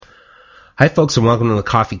Hi, folks, and welcome to the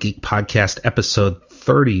Coffee Geek Podcast, episode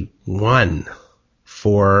 31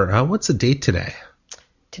 for, what's the date today?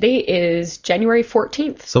 Today is January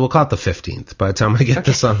 14th. So we'll call it the 15th by the time I get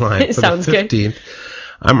this online for Sounds the 15th. Good.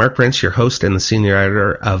 I'm Mark Wrench, your host and the senior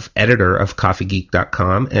editor of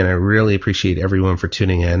CoffeeGeek.com, and I really appreciate everyone for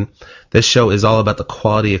tuning in. This show is all about the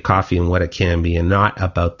quality of coffee and what it can be, and not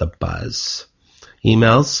about the buzz.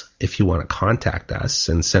 Emails, if you want to contact us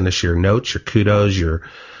and send us your notes, your kudos, your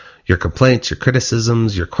complaints, your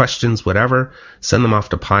criticisms, your questions, whatever, send them off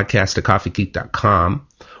to podcast@coffeegeek.com,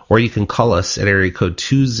 or you can call us at area code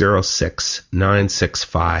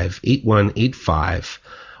 206-965-8185,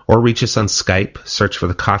 or reach us on Skype, search for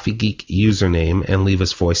the Coffee Geek username, and leave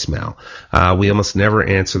us voicemail. We almost never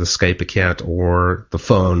answer the Skype account or the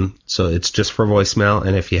phone, so it's just for voicemail,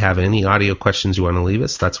 and if you have any audio questions you want to leave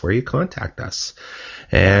us, that's where you contact us.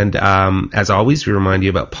 And as always, we remind you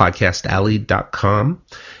about podcastalley.com.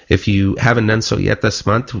 If you haven't done so yet this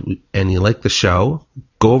month and you like the show,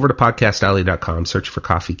 go over to podcastalley.com, search for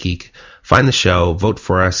Coffee Geek, find the show, vote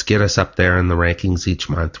for us, get us up there in the rankings each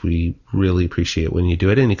month. We really appreciate when you do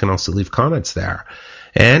it, and you can also leave comments there.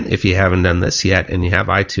 And if you haven't done this yet and you have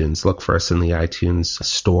iTunes, look for us in the iTunes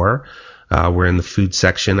store. We're in the food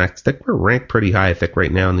section. I think we're ranked pretty high. I think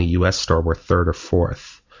right now in the U.S. store we're third or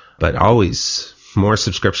fourth. But always, more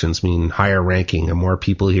subscriptions mean higher ranking and more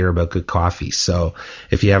people hear about good coffee. So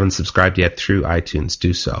if you haven't subscribed yet through iTunes,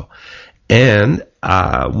 do so. And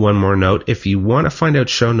one more note, if you want to find out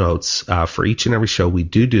show notes for each and every show, we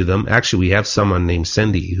do them. Actually, we have someone named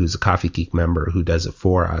Cindy who's a Coffee Geek member who does it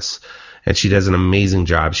for us. And she does an amazing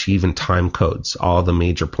job. She even time codes all the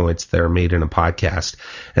major points that are made in a podcast.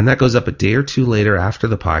 And that goes up a day or two later after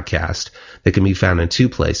the podcast. That can be found in two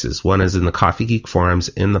places. One is in the Coffee Geek forums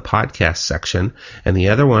in the podcast section. And the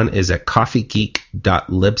other one is at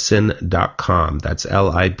coffeegeek.libsyn.com. That's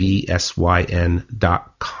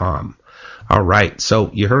LIBSYN.com. All right, so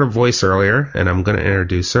you heard a voice earlier, and I'm going to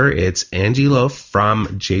introduce her. It's Angie Loaf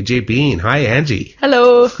from JJ Bean. Hi, Angie.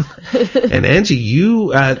 Hello. And Angie,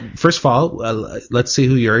 you, first of all, let's see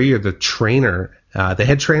who you are. You're the trainer, the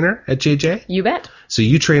head trainer at JJ? You bet. So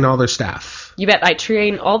you train all their staff? You bet. I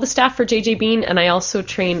train all the staff for JJ Bean, and I also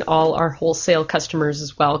train all our wholesale customers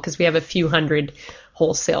as well, because we have a few hundred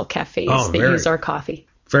wholesale cafes that use our coffee.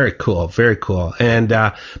 Very cool, very cool. And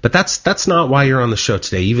but that's not why you're on the show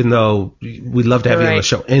today, even though we'd love to have you on the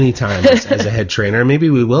show anytime as a head trainer. Maybe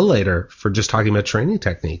we will later for just talking about training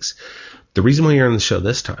techniques. The reason why you're on the show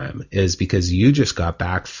this time is because you just got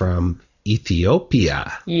back from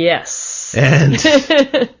Ethiopia. Yes. And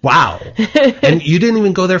wow. And you didn't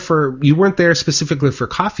even go there you weren't there specifically for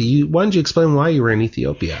coffee. Why don't you explain why you were in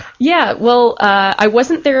Ethiopia? Yeah, well, I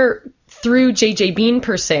wasn't there through JJ Bean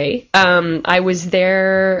per se. I was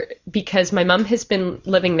there because my mom has been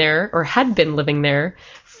living there, or had been living there,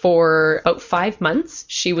 for about 5 months.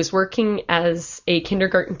 She was working as a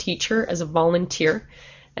kindergarten teacher as a volunteer.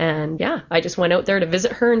 And yeah, I just went out there to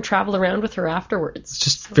visit her and travel around with her afterwards.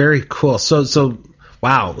 Just very cool. So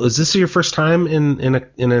wow, was this your first time in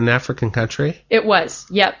an African country? It was,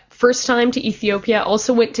 yep. First time to Ethiopia.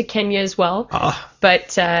 Also went to Kenya as well.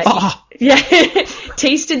 But yeah,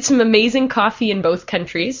 tasted some amazing coffee in both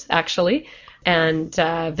countries, actually, and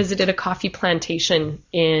visited a coffee plantation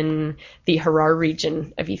in the Harar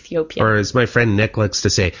region of Ethiopia. Or as my friend Nick likes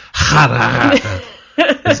to say, Harar.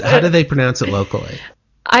 How do they pronounce it locally?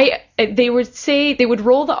 They would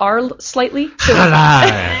roll the R slightly. So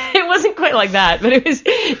it wasn't quite like that, but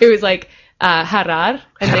it was like Harar,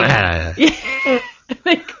 and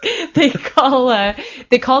they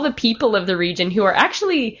call the people of the region, who are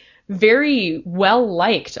actually very well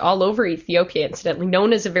liked all over Ethiopia, incidentally,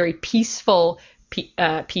 known as a very peaceful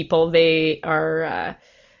people. They are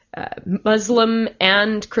Muslim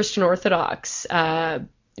and Christian Orthodox,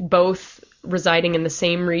 both residing in the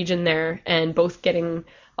same region there, and both getting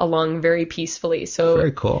along very peacefully. So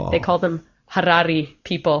very cool. They call them Harari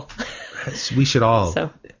people. We should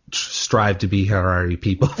all strive to be Harari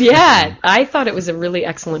people. Yeah, I thought it was a really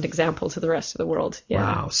excellent example to the rest of the world. Yeah.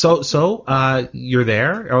 Wow. So you're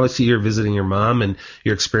there. Obviously, you're visiting your mom, and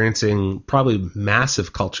you're experiencing probably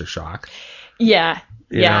massive culture shock. Yeah.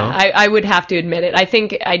 I would have to admit it. I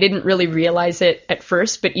think I didn't really realize it at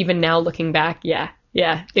first, but even now looking back, yeah,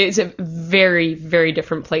 it's a very, very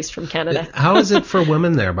different place from Canada. How is it for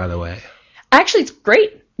women there, by the way? Actually, it's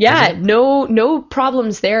great. Yeah, no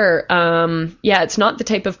problems there. Yeah, it's not the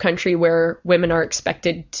type of country where women are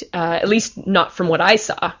expected, at least not from what I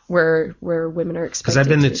saw, where women are expected. Because I've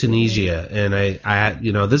been to Tunisia, and I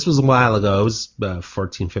this was a while ago. It was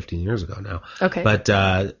 14, 15 years ago now. Okay. But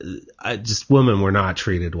women were not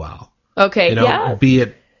treated well. Okay, yeah. Be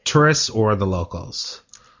it tourists or the locals?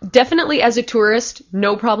 Definitely as a tourist,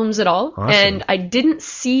 no problems at all. Awesome. And I didn't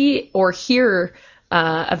see or hear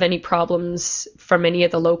of any problems from any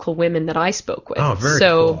of the local women that I spoke with. Oh, very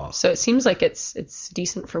cool. So it seems like it's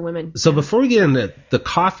decent for women. So before we get into the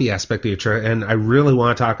coffee aspect of your trip, and I really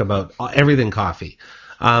want to talk about everything coffee,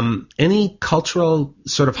 any cultural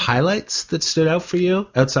sort of highlights that stood out for you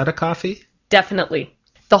outside of coffee? Definitely.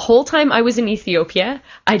 The whole time I was in Ethiopia,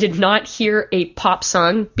 I did not hear a pop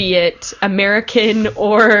song, be it American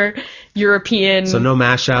or European. So no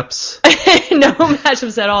mashups? No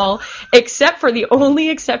mashups at all, except for the only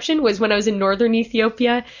exception was when I was in northern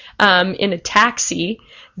Ethiopia, in a taxi.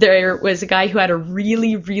 There was a guy who had a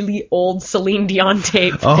really, really old Celine Dion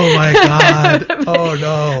tape. Oh my God. Oh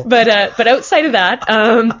no. But outside of that,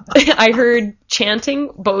 I heard chanting,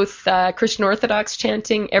 both Christian Orthodox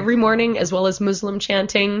chanting every morning as well as Muslim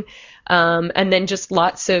chanting, and then just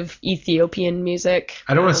lots of Ethiopian music.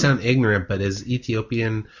 I don't want to sound ignorant, but is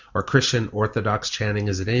Ethiopian or Christian Orthodox chanting,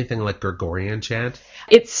 is it anything like Gregorian chant?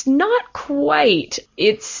 It's not quite.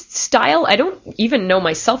 It's style, I don't even know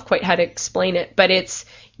myself quite how to explain it, but it's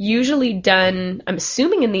usually done, I'm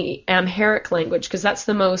assuming, in the Amharic language, because that's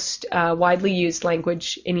the most widely used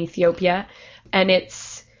language in Ethiopia. And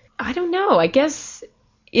it's, I don't know, I guess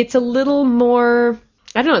it's a little more,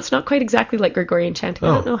 I don't know, it's not quite exactly like Gregorian chanting.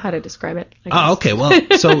 I don't know how to describe it. Oh, okay.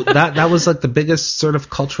 Well, so that was like the biggest sort of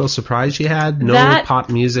cultural surprise you had? No pop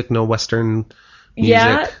music, no Western music?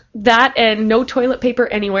 Yeah, that and no toilet paper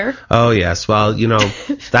anywhere. Oh, yes. Well,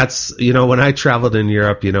 that's, when I traveled in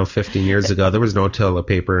Europe, 15 years ago, there was no toilet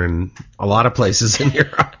paper in a lot of places in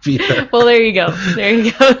Europe either. Well, there you go. There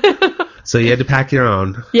you go. So you had to pack your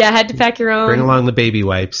own. Yeah, I had to pack your own. Bring along the baby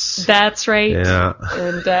wipes. That's right. Yeah.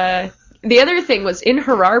 And the other thing was in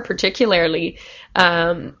Harar particularly,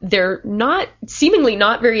 they're seemingly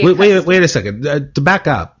not very... Wait a second. To back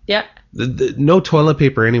up. Yeah. No toilet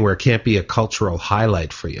paper anywhere can't be a cultural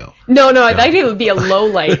highlight for you. No, I think it would be a low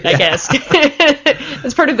light, I guess.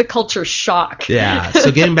 It's part of the culture shock. Yeah.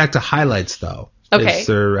 So getting back to highlights, though. Okay. Is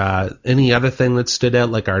there any other thing that stood out,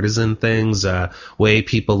 like artisan things, way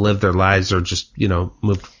people live their lives or just,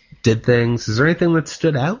 did things? Is there anything that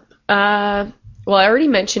stood out? Well, I already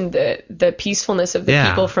mentioned the peacefulness of the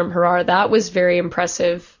people from Harar. That was very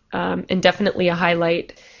impressive, and definitely a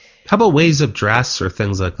highlight. How about ways of dress or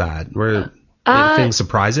things like that? Were things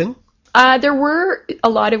surprising? There were a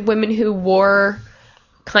lot of women who wore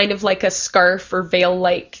kind of like a scarf or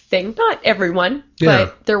veil-like thing. Not everyone,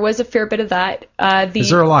 but there was a fair bit of that.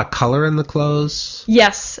 Is there a lot of color in the clothes?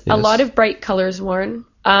 Yes, a lot of bright colors worn.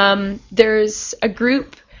 There's a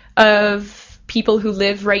group of people who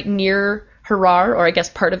live right near Harar, or I guess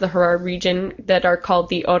part of the Harar region, that are called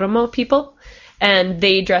the Oromo people. And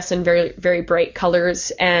they dress in very, very bright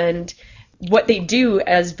colors. And what they do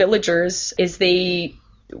as villagers is at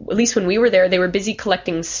least when we were there, they were busy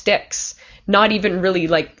collecting sticks. Not even really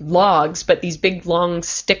like logs, but these big long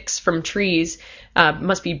sticks from trees,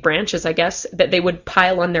 must be branches, I guess, that they would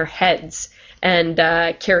pile on their heads and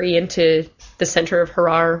carry into the center of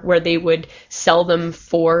Harar, where they would sell them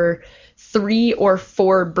for 3 or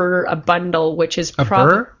 4 birr a bundle, which is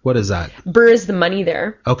birr? What is that? Birr is the money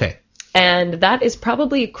there. Okay. And that is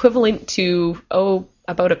probably equivalent to,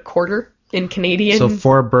 about a quarter in Canadian. So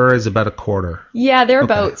 4 birr is about a quarter. Yeah,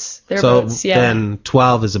 thereabouts. Okay. Thereabouts, yeah. Then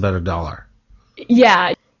 12 is about $1.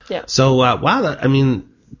 Yeah. So, wow,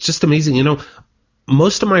 just amazing.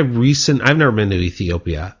 Most of my I've never been to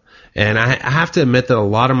Ethiopia, and I have to admit that a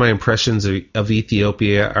lot of my impressions of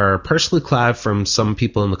Ethiopia are partially clouded from some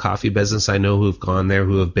people in the coffee business I know who've gone there,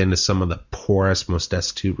 who have been to some of the poorest, most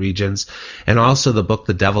destitute regions, and also the book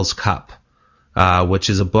The Devil's Cup, which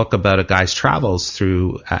is a book about a guy's travels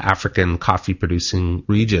through African coffee-producing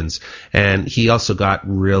regions. And he also got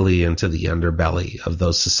really into the underbelly of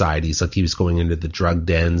those societies, like he was going into the drug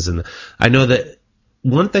dens. And I know that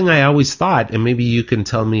one thing I always thought, and maybe you can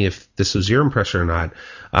tell me if this was your impression or not,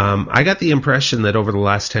 I got the impression that over the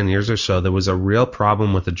last 10 years or so, there was a real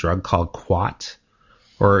problem with a drug called quat,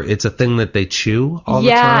 or it's a thing that they chew all the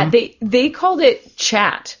time. Yeah, they called it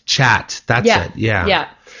chat. Chat, that's it,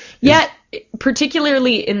 yeah. Yeah,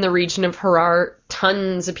 particularly in the region of Harar,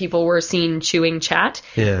 tons of people were seen chewing chat.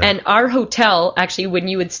 Yeah. And our hotel, actually, when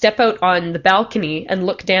you would step out on the balcony and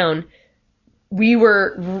look down, we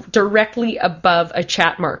were directly above a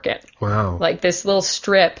chat market. Wow. Like this little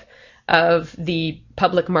strip of the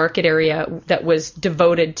public market area that was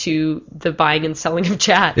devoted to the buying and selling of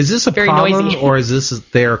chat. Is this a very problem, noisy. Or is this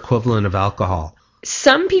their equivalent of alcohol?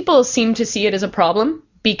 Some people seem to see it as a problem,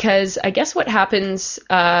 because I guess what happens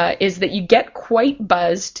is that you get quite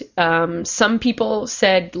buzzed. Some people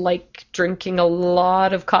said like drinking a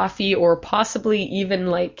lot of coffee or possibly even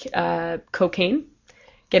like cocaine,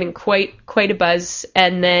 getting quite a buzz,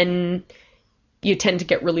 and then you tend to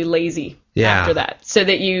get really lazy after that. So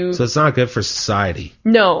it's not good for society.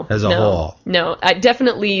 No. As a whole. No.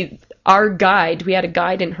 Definitely our guide, we had a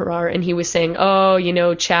guide in Harar, and he was saying,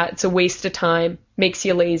 chat, it's a waste of time, makes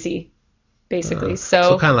you lazy, basically.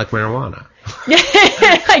 So kind of like marijuana.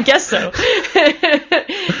 I guess so.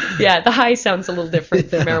 Yeah, the high sounds a little different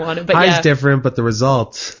than marijuana. But high's different, but the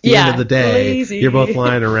result, at the end of the day, lazy. You're both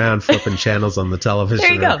lying around flipping channels on the television.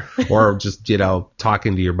 There you go. Or just,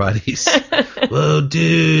 talking to your buddies. Whoa,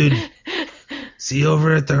 dude. See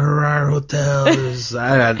over at the Harar Hotel.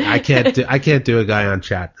 I can't do a guy on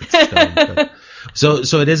chat that's stoned,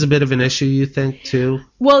 So it is a bit of an issue, you think, too?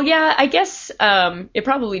 Well, yeah, I guess it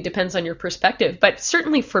probably depends on your perspective. But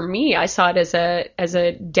certainly for me, I saw it as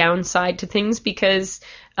a downside to things because,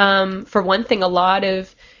 for one thing, a lot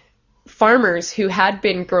of farmers who had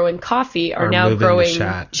been growing coffee are now growing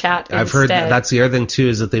chat instead. I've heard that's the other thing, too,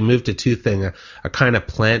 is that they moved to two things. A kind of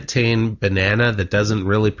plantain banana that doesn't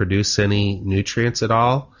really produce any nutrients at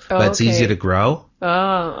all, but it's easy to grow.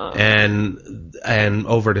 Oh. And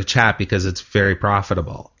over to chat because it's very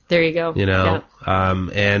profitable. There you go. Yeah.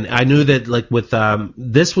 And I knew that like with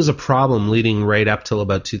this was a problem leading right up till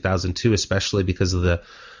about 2002, especially because of the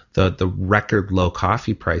record low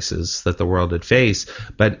coffee prices that the world had faced.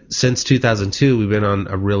 But since 2002, we've been on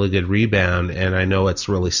a really good rebound, and I know it's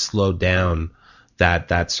really slowed down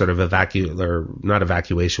that sort of not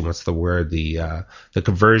evacuation, what's the word? The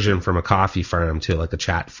conversion from a coffee farm to like a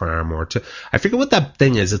chat farm I forget what that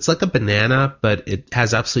thing is. It's like a banana, but it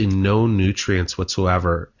has absolutely no nutrients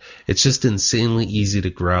whatsoever. It's just insanely easy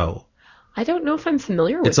to grow. I don't know if I'm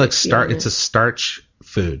familiar with it. It's like it's a starch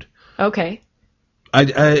food. Okay.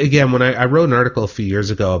 Again, when I wrote an article a few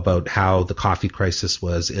years ago about how the coffee crisis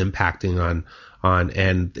was impacting on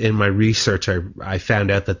and in my research, I found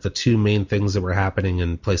out that the two main things that were happening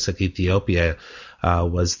in a place like Ethiopia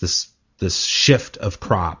was this shift of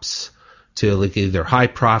crops to like either high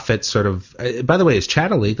profit sort of. By the way, is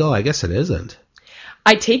chat illegal? I guess it isn't.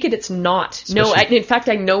 I take it it's not. No, in fact,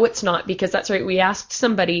 I know it's not because that's right. We asked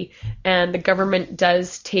somebody, and the government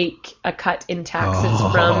does take a cut in taxes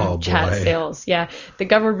from chat sales. Yeah, the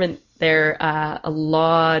government there, a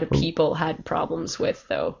lot of people had problems with,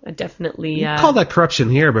 though. Definitely. You call that corruption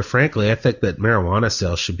here, but frankly, I think that marijuana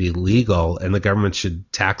sales should be legal, and the government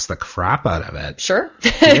should tax the crap out of it. Sure.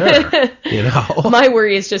 Yeah, My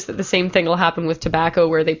worry is just that the same thing will happen with tobacco,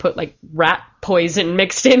 where they put like rat poison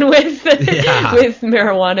mixed in with with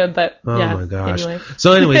marijuana. But my gosh. Anyway.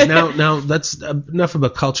 So, anyways, now that's enough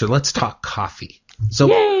about culture. Let's talk coffee. So,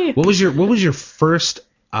 Yay! What was your first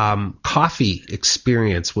coffee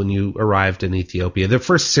experience when you arrived in Ethiopia? The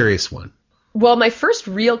first serious one. Well, my first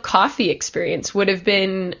real coffee experience would have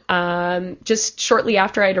been just shortly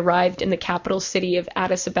after I'd arrived in the capital city of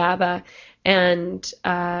Addis Ababa, and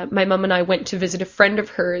my mom and I went to visit a friend of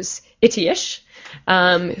hers, Ityish,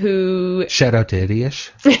 who... Shout out to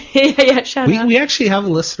Ityish. Yeah, shout out. We actually have a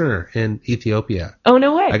listener in Ethiopia. Oh,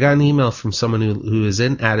 no way. I got an email from someone who is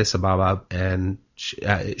in Addis Ababa, and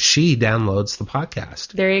she downloads the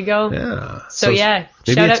podcast. There you go. Yeah. So yeah,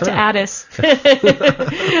 shout out to Addis.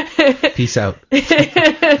 Peace out.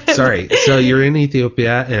 Sorry. So you're in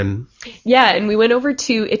Ethiopia and... Yeah, and we went over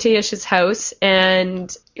to Itiyish's house,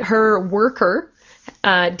 and her worker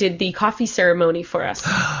did the coffee ceremony for us.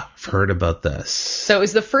 I've heard about this. So it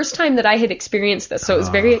was the first time that I had experienced this, so it was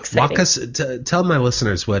very exciting. Tell my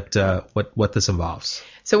listeners what this involves.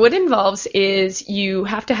 So what it involves is you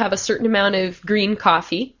have to have a certain amount of green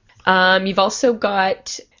coffee. You've also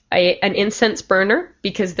got an incense burner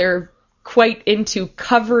because they're quite into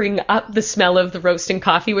covering up the smell of the roasting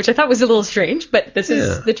coffee, which I thought was a little strange, but this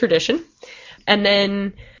is the tradition. And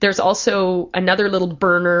then there's also another little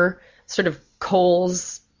burner, sort of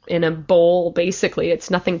coals in a bowl, basically.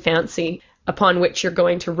 It's nothing fancy, upon which you're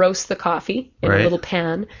going to roast the coffee in a little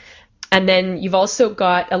pan. And then you've also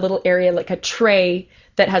got a little area, like a tray,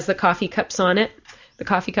 that has the coffee cups on it,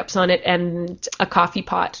 and a coffee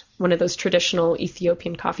pot, one of those traditional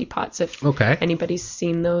Ethiopian coffee pots. If anybody's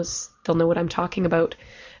seen those, they'll know what I'm talking about.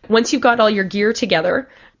 Once you've got all your gear together,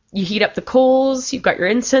 you heat up the coals, you've got your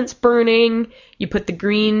incense burning, you put the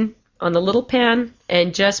green on the little pan,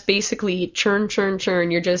 and just basically churn.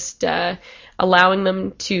 You're just allowing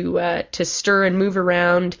them to stir and move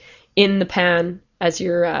around in the pan as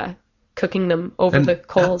you're cooking them over the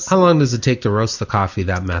coals. How long does it take to roast the coffee,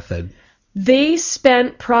 that method? They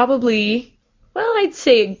spent probably, I'd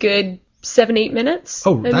say a good 7-8 minutes.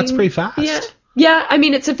 Oh, that's pretty fast. Yeah. Yeah, I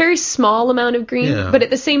mean, it's a very small amount of green, but at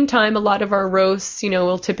the same time, a lot of our roasts,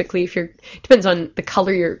 will typically, depends on the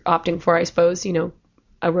color you're opting for, I suppose,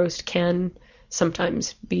 a roast can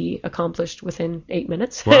sometimes be accomplished within 8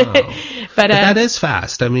 minutes. Wow. but that is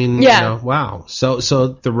fast. I mean, wow. So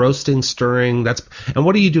the roasting, stirring, and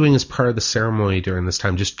what are you doing as part of the ceremony during this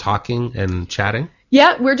time? Just talking and chatting?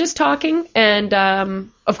 Yeah, we're just talking. And,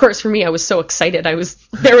 of course, for me, I was so excited. I was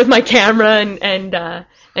there with my camera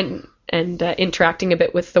and interacting a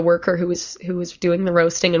bit with the worker who was doing the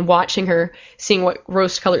roasting and watching her, seeing what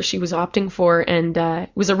roast color she was opting for. And, it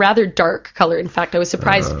was a rather dark color. In fact, I was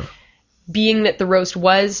surprised, being that the roast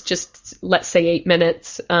was just, let's say, 8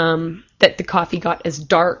 minutes, that the coffee got as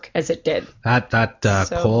dark as it did. That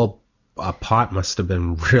coal pot must have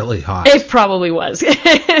been really hot. It probably was.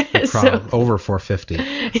 Over 450.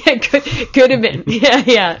 Yeah, could have been.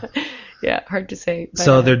 Yeah, hard to say. But,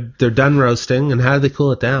 so they're done roasting, and how do they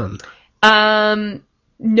cool it down?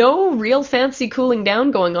 No real fancy cooling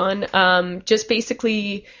down going on. Just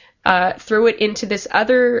basically throw it into this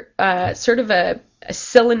other sort of a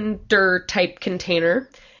cylinder type container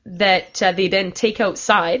that they then take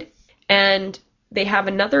outside, and they have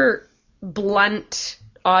another blunt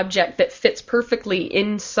object that fits perfectly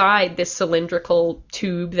inside this cylindrical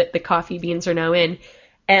tube that the coffee beans are now in.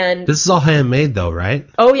 And this is all handmade though, right?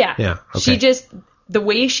 Oh yeah. Yeah. Okay. The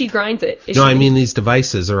way she grinds it. No, I mean these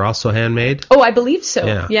devices are also handmade? Oh, I believe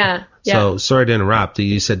so. Yeah. So, sorry to interrupt.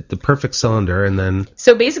 You said the perfect cylinder, and then...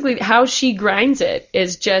 So basically how she grinds it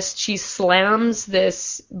is just she slams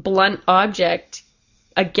this blunt object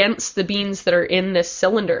against the beans that are in this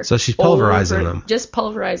cylinder. So she's pulverizing them. Just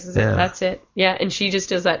pulverizes it. That's it. Yeah, and she just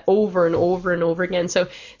does that over and over and over again.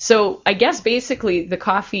 So I guess basically the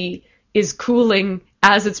coffee is cooling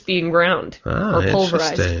as it's being ground or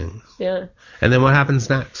pulverized. Interesting. Yeah. And then what happens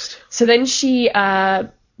next? So then she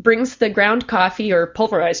brings the ground coffee or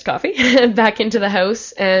pulverized coffee back into the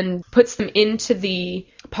house and puts them into the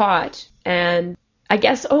pot. And I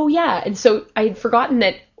guess, and so I had forgotten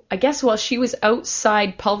that, I guess while she was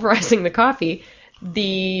outside pulverizing the coffee,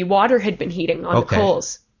 the water had been heating on the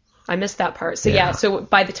coals. I missed that part. So so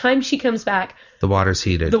by the time she comes back, the water's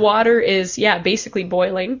heated. The water is, basically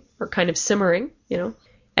boiling or kind of simmering,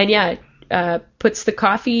 And puts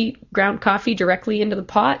the ground coffee directly into the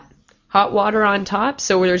pot, hot water on top.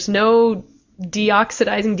 So there's no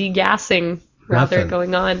deoxidizing, degassing rather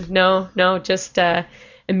going on. No, just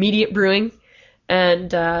immediate brewing.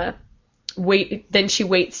 And then she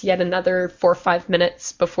waits yet another 4 or 5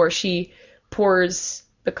 minutes before she pours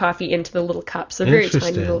the coffee into the little cups. They're very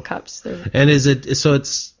tiny little cups. And is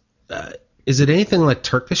it anything like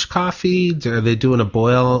Turkish coffee? Are they doing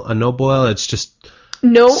a no boil? It's just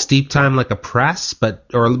steep time like a press,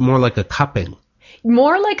 or more like a cupping?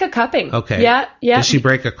 More like a cupping. Okay. Yeah. Does she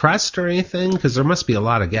break a crust or anything? Because there must be a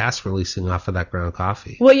lot of gas releasing off of that ground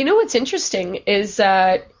coffee. Well, what's interesting is,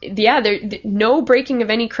 no breaking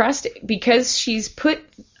of any crust, because she's put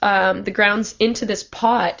the grounds into this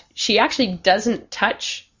pot. She actually doesn't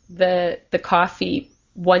touch the coffee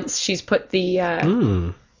once she's put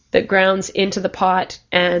the grounds into the pot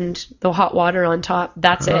and the hot water on top.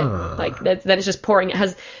 That's it. Like that is just pouring.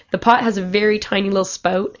 The pot has a very tiny little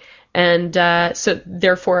spout. And so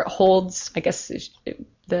therefore it holds, I guess, it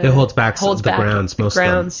holds back the grounds, most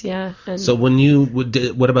grounds, of them. yeah. And so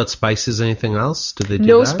what about spices? Anything else? Did they do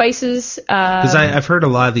no that? Spices. Because I've heard a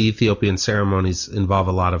lot of the Ethiopian ceremonies involve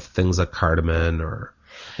a lot of things like cardamom or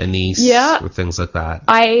anise or things like that.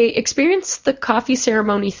 I experienced the coffee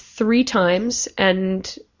ceremony 3 times,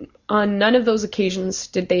 and on none of those occasions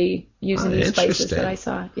did they use any spices that I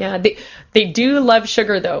saw. Yeah, they do love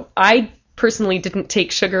sugar though. I personally didn't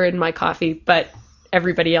take sugar in my coffee, but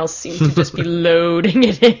everybody else seemed to just be loading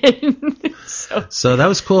it in. So that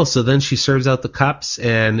was cool. So then she serves out the cups,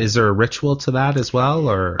 and is there a ritual to that as well,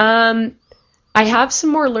 or? I have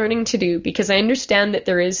some more learning to do, because I understand that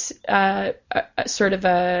there is a sort of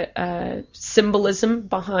a symbolism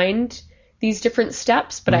behind these different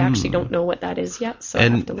steps, but I actually don't know what that is yet. So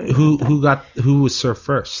and I have to learn who was served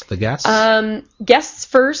first? The guests? Guests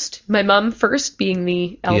first. My mom first, being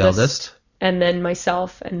the eldest. And then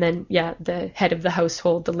myself, and then, the head of the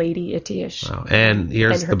household, the lady, Itish. Wow. And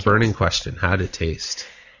here's the burning question. How did it taste?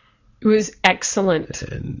 It was excellent.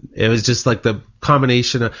 And it was just like the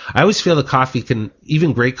combination of... I always feel the coffee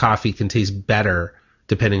even great coffee can taste better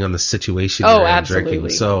depending on the situation you're absolutely.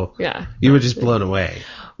 drinking. So you were just blown away.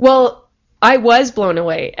 Well, I was blown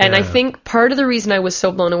away. And I think part of the reason I was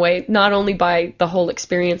so blown away, not only by the whole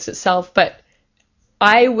experience itself, but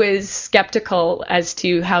I was skeptical as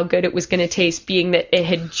to how good it was going to taste, being that it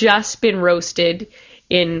had just been roasted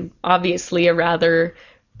in obviously a rather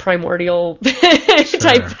primordial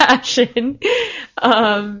type fashion.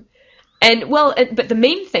 But the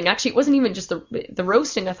main thing, actually, it wasn't even just the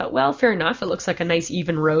roasting. I thought, well, fair enough. It looks like a nice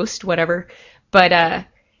even roast, whatever. But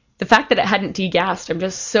the fact that it hadn't degassed, I'm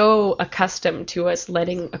just so accustomed to us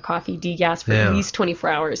letting a coffee degas for at least 24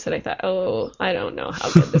 hours that I thought, oh, I don't know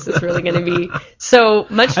how good this is really going to be. So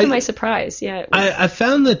much to my surprise, yeah. I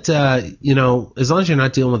found that, as long as you're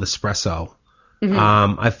not dealing with espresso,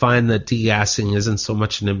 I find that degassing isn't so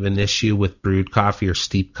much of an issue with brewed coffee or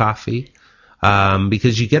steep coffee.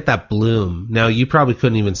 Because you get that bloom. Now, you probably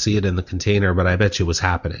couldn't even see it in the container, but I bet you it was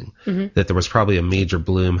happening. That there was probably a major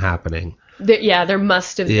bloom happening. There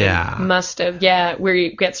must have been. Must have, where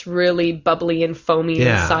it gets really bubbly and foamy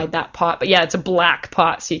inside that pot. But it's a black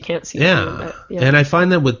pot, so you can't see the bloom. But, and I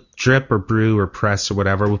find that with drip or brew or press or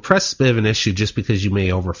whatever, with press it's a bit of an issue just because you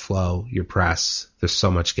may overflow your press. There's so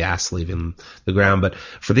much gas leaving the ground. But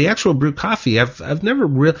for the actual brewed coffee, I've never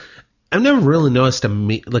really noticed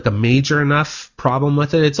a major enough problem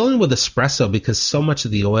with it. It's only with espresso because so much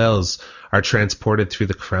of the oils are transported through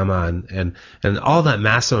the crema and all that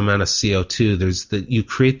massive amount of CO2. You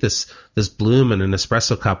create this bloom in an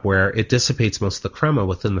espresso cup where it dissipates most of the crema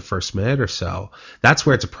within the first minute or so. That's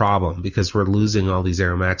where it's a problem because we're losing all these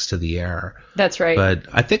aromatics to the air. That's right. But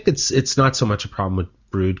I think it's not so much a problem with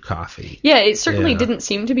brewed coffee. Yeah, it certainly didn't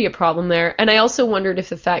seem to be a problem there. And I also wondered if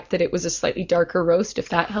the fact that it was a slightly darker roast, if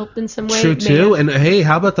that helped in some way. True, too. And hey,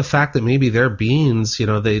 how about the fact that maybe their beans,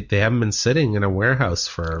 they haven't been sitting in a warehouse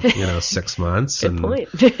for, 6 months. Good point.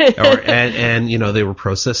 and they were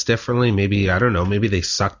processed differently. Maybe, I don't know, maybe they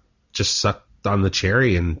sucked on the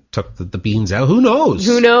cherry and took the beans out. Who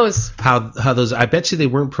knows? How those, I bet you they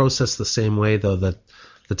weren't processed the same way, though, that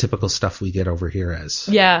the typical stuff we get over here is.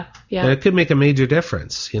 Yeah. And it could make a major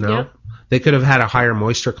difference, Yeah. They could have had a higher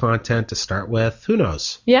moisture content to start with. Who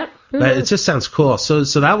knows? Yeah. But it just sounds cool. So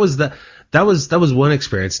that was one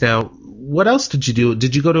experience. Now, what else did you do?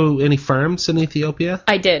 Did you go to any farms in Ethiopia?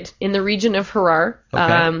 I did, in the region of Harar.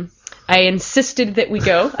 Okay. I insisted that we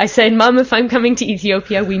go. I said, Mom, if I'm coming to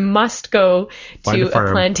Ethiopia, we must go to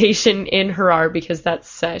a plantation in Harar because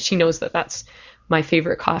she knows that's my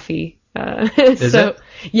favorite coffee. Is it?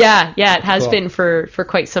 Yeah, it has been for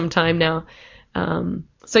quite some time now.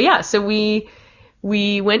 So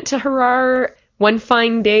we went to Harar one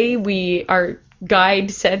fine day. Our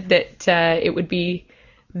guide said that it would be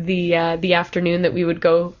the afternoon that we would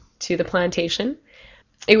go to the plantation.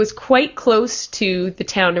 It was quite close to the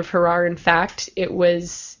town of Harar. In fact,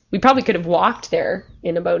 we probably could have walked there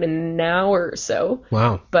in about an hour or so.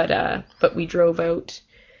 Wow. But we drove out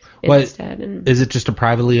instead. And is it just a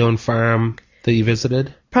privately owned farm that you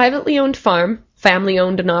visited? Privately owned farm, family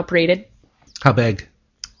owned and operated. How big?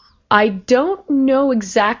 I don't know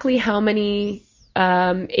exactly how many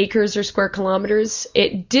acres or square kilometers.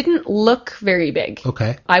 It didn't look very big.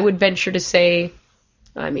 Okay. I would venture to say,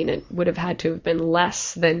 it would have had to have been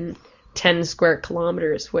less than 10 square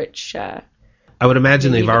kilometers, which... I would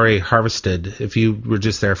imagine they've already harvested. If you were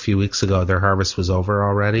just there a few weeks ago, their harvest was over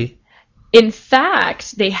already? In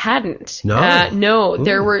fact, they hadn't. No? No.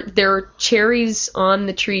 There were cherries on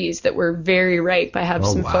the trees that were very ripe. I have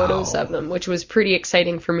some photos of them, which was pretty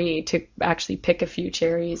exciting for me to actually pick a few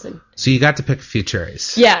cherries. So you got to pick a few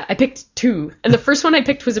cherries? Yeah, I picked 2. And the first one I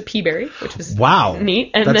picked was a pea berry, which was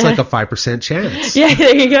neat. And that's like a 5% chance. Yeah,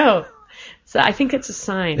 there you go. So I think it's a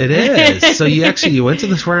sign. It is. So you went to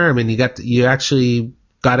the farm and you actually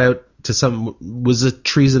got out to was it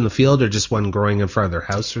trees in the field or just one growing in front of their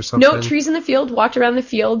house or something? No, trees in the field, walked around the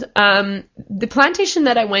field. The plantation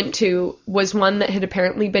that I went to was one that had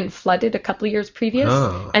apparently been flooded a couple of years previous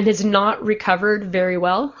and has not recovered very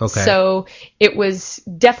well. Okay. So it was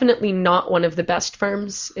definitely not one of the best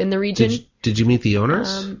farms in the region. Did you meet the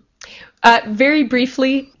owners? Very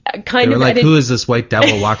briefly, kind they were of. Like, who is this white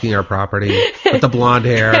devil walking our property with the blonde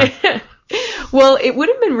hair? Well, it would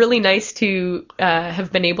have been really nice to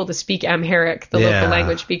have been able to speak Amharic, the local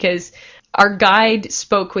language, because our guide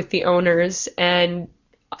spoke with the owners, and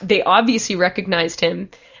they obviously recognized him.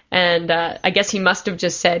 And I guess he must have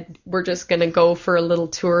just said, "We're just going to go for a little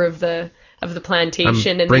tour of the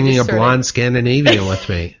plantation." I'm bringing a blonde Scandinavian with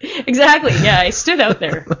me. Exactly. Yeah, I stood out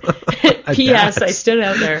there. P.S. I stood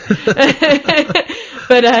out there.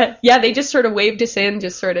 But they just sort of waved us in.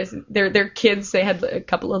 Just sort of, they're kids. They had a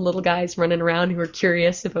couple of little guys running around who were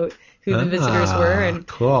curious about who the visitors were. And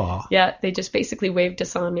cool. Yeah, they just basically waved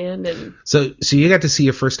us on in. And so you got to see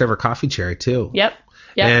your first ever coffee cherry too. Yep.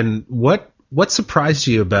 And what surprised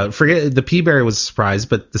you about? Forget the pea berry was a surprise,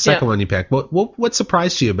 but the second one you picked. What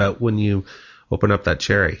surprised you about when you open up that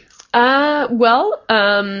cherry?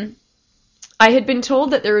 I had been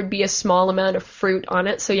told that there would be a small amount of fruit on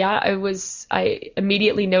it. So yeah, I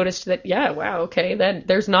immediately noticed that, yeah, wow, okay, that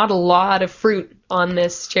there's not a lot of fruit on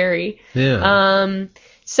this cherry. Yeah.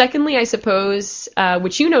 Secondly, I suppose,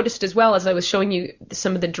 which you noticed as well as I was showing you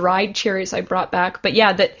some of the dried cherries I brought back, but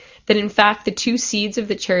yeah, that in fact the two seeds of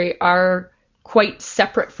the cherry are quite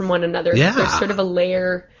separate from one another. Yeah. There's sort of a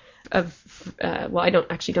layer of, well, I don't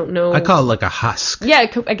know. I call it like a husk. Yeah,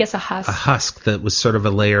 I guess a husk. A husk that was sort of a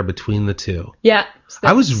layer between the two. Yeah. So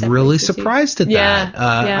I was really surprised at that.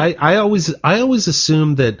 Yeah. I always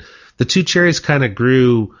assumed that the two cherries kind of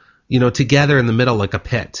grew, together in the middle like a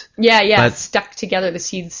pit. Yeah, but, stuck together. The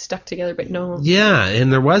seeds stuck together, but no. Yeah,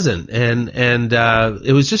 and there wasn't, and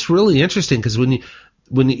it was just really interesting because when you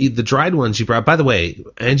eat the dried ones you brought. By the way,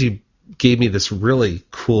 Angie gave me this really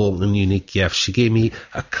cool and unique gift. She gave me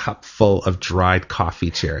a cup full of dried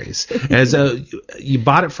coffee cherries. As you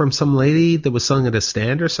bought it from some lady that was selling at a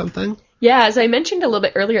stand or something? Yeah, as I mentioned a little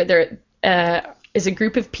bit earlier, there is a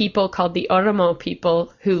group of people called the Oromo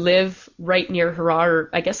people who live right near Harar.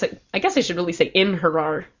 I guess I should really say in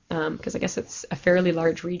Harar, because I guess it's a fairly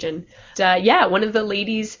large region. One of the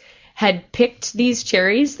ladies had picked these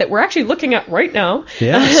cherries that we're actually looking at right now.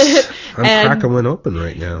 Yes, I'm cracking one open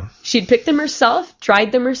right now. She'd picked them herself,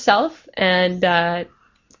 dried them herself, and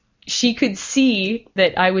she could see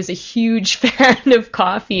that I was a huge fan of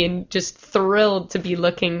coffee and just thrilled to be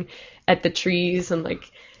looking at the trees and like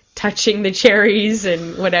touching the cherries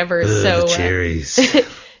and whatever. The cherries.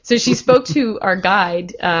 So she spoke to our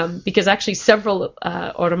guide, because actually several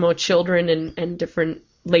Oromo children and different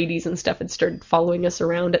ladies and stuff had started following us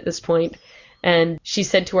around at this point. And she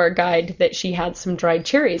said to our guide that she had some dried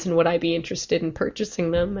cherries and would I be interested in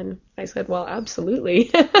purchasing them? And I said, well,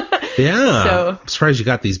 absolutely. Yeah. So, I'm surprised you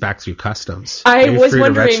got these back through customs. I was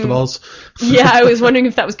wondering. Vegetables? Yeah, I was wondering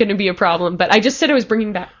if that was going to be a problem, but I just said I was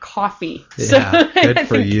bringing back coffee. Yeah, so good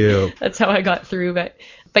for you. That's how I got through. But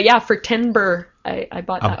yeah, for 10 birr, I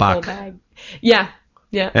bought that whole bag. Yeah.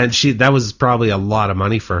 Yeah. And that was probably a lot of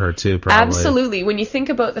money for her too, probably. Absolutely. When you think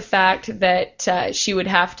about the fact that she would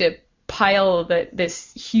have to pile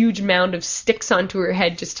this huge mound of sticks onto her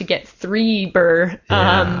head just to get 3 birr,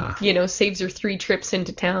 saves her 3 trips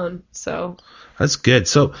into town. So that's good.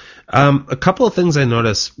 So a couple of things I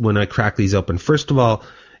noticed when I crack these open. First of all,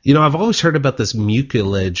 I've always heard about this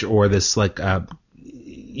mucilage or this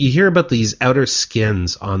you hear about these outer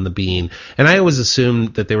skins on the bean, and I always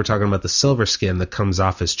assumed that they were talking about the silver skin that comes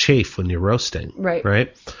off as chaff when you're roasting.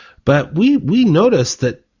 Right. But we noticed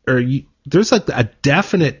that, there's like a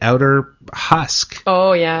definite outer husk.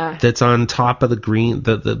 Oh yeah. That's on top of the green,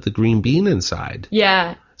 the green bean inside.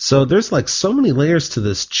 Yeah. So there's like so many layers to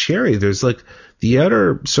this cherry. There's like the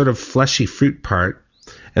outer sort of fleshy fruit part,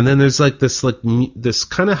 and then there's like this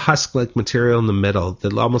kind of husk-like material in the middle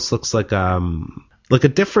that almost looks like a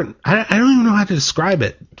different. I don't even know how to describe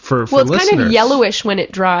it for well, it's listeners. kind of yellowish when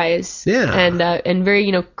it dries. Yeah. And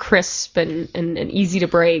very crisp and easy to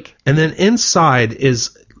break. And then inside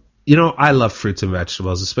is. I love fruits and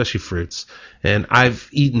vegetables, especially fruits. And I've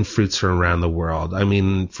eaten fruits from around the world. I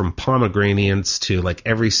mean, from pomegranates to like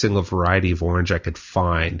every single variety of orange I could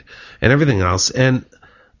find and everything else. And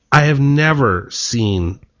I have never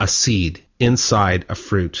seen a seed inside a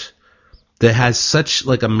fruit that has such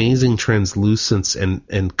like amazing translucence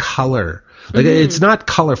and color. Like it's not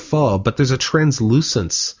colorful, but there's a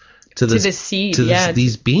translucence to the seed,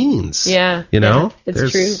 these beans. Yeah.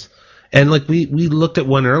 It's true. And like we looked at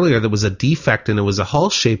one earlier that was a defect, and it was a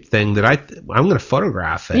hull-shaped thing that I'm going to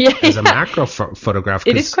photograph it as a macro photograph.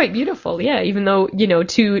 It is quite beautiful, yeah. Even though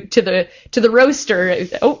to the roaster,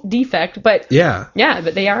 defect, but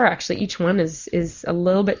but they are actually, each one is a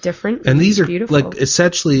little bit different. And these are beautiful. Like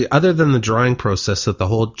essentially, other than the drying process that the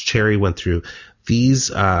whole cherry went through, these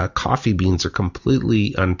coffee beans are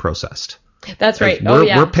completely unprocessed. That's right.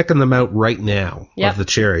 We're picking them out right now of the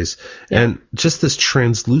cherries. Yep. And just this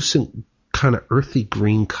translucent kind of earthy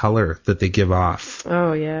green color that they give off.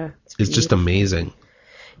 Oh, yeah. It's just amazing.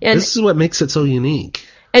 And this is what makes it so unique.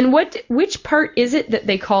 And which part is it that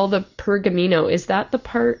they call the pergamino? Is that the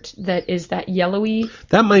part that is that yellowy?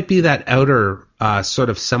 That might be that outer sort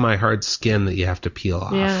of semi-hard skin that you have to peel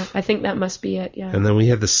off. Yeah, I think that must be it, yeah. And then we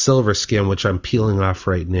have the silver skin, which I'm peeling off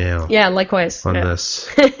right now. Yeah, likewise. On this.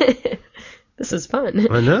 This is fun.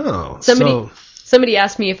 I know. Somebody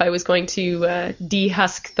asked me if I was going to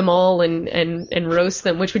dehusk them all and roast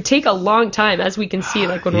them, which would take a long time, as we can see,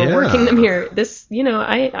 like when we're working them here. This,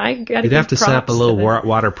 I got to. You'd have to set up a little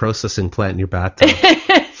water processing plant in your bathtub.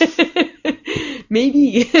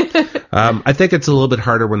 Maybe. I think it's a little bit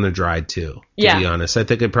harder when they're dried too, to be Yeah. honest. I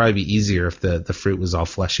think it'd probably be easier if the fruit was all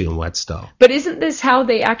fleshy and wet still. But isn't this how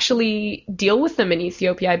they actually deal with them in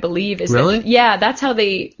Ethiopia, I believe? Really? Yeah, that's how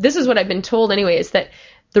this is what I've been told anyway, is that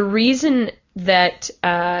the reason that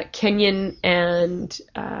Kenyan and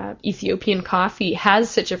Ethiopian coffee has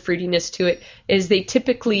such a fruitiness to it is they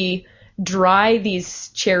typically dry these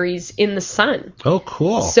cherries in the sun. Oh,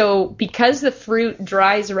 cool. So because the fruit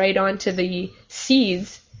dries right onto the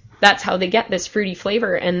seeds, that's how they get this fruity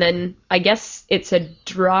flavor. And then I guess it's a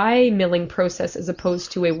dry milling process as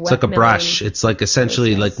opposed to a wet It's like a milling brush. It's like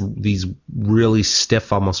essentially process. like these really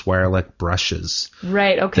stiff, almost wire-like brushes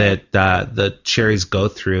Right, okay. that the cherries go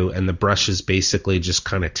through, and the brushes basically just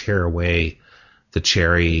kind of tear away the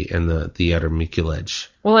cherry and the outer mucilage.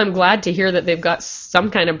 Well, I'm glad to hear that they've got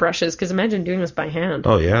some kind of brushes, because imagine doing this by hand.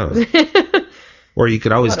 Oh, yeah. Or you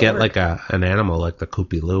could always Lot of get work. like an animal like the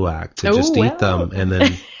Kupi Luwak to Oh, just eat wow. them and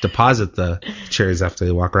then deposit the cherries after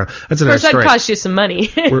they walk around. That's another Of course, story. that'd cost you some money.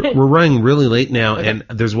 We're running really late now, and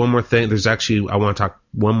there's one more thing. I want to talk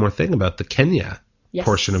one more thing about the Kenya Yes.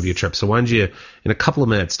 portion of your trip. So why don't you, in a couple of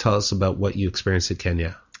minutes, tell us about what you experienced in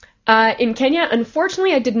Kenya? In Kenya,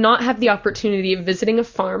 unfortunately, I did not have the opportunity of visiting a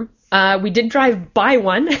farm. We did drive by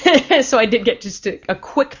one, so I did get just a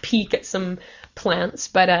quick peek at some plants,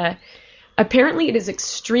 but apparently it is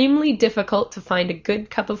extremely difficult to find a good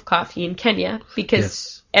cup of coffee in Kenya because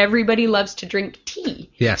Yes. everybody loves to drink tea.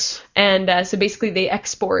 Yes. And so basically they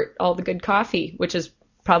export all the good coffee, which is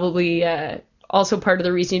probably also part of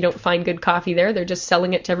the reason you don't find good coffee there. They're just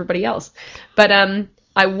selling it to everybody else. But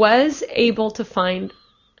I was able to find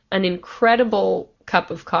an incredible cup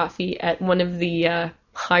of coffee at one of the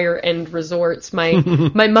higher end resorts. My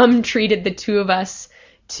mom treated the two of us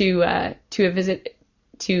to a visit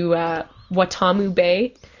to Watamu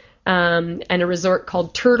Bay and a resort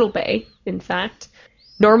called Turtle Bay, in fact.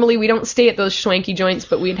 Normally we don't stay at those schwanky joints,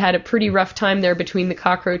 but we'd had a pretty rough time there between the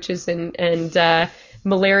cockroaches and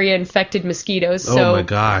malaria-infected mosquitoes. So Oh my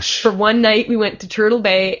gosh. for one night we went to Turtle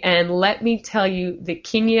Bay, and let me tell you, the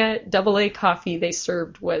Kenya AA coffee they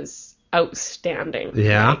served was outstanding.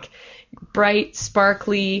 Yeah? Like, bright,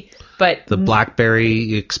 sparkly, but The blackberry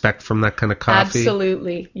you expect from that kind of coffee?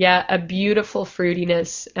 absolutely. Yeah, a beautiful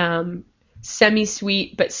fruitiness.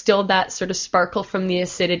 Semi-sweet, but still that sort of sparkle from the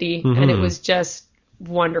acidity. And it was just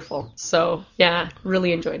wonderful. So, yeah,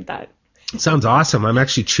 really enjoyed that. Sounds awesome. I'm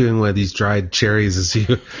actually chewing one of these dried cherries as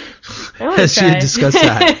you Oh, as you okay. discuss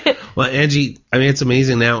that. Well, Angie, I mean, it's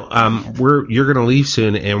amazing. Now, you're going to leave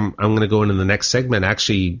soon, and I'm going to go into the next segment.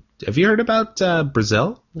 Actually, have you heard about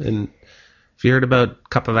Brazil? And have you heard about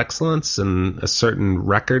Cup of Excellence and a certain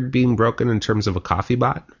record being broken in terms of a coffee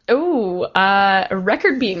bot? Oh, a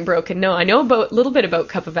record being broken. No, I know a little bit about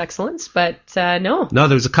Cup of Excellence, but no. No,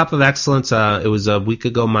 there was a Cup of Excellence. It was a week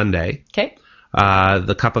ago Monday. Okay.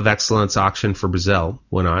 The Cup of Excellence auction for Brazil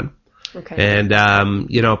went on. Okay. And,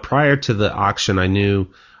 prior to the auction,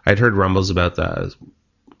 I'd heard rumbles about the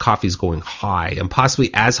coffees going high, and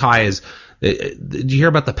possibly as high as, did you hear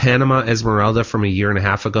about the Panama Esmeralda from a year and a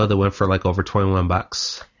half ago that went for like over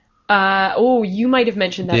 $21? You might have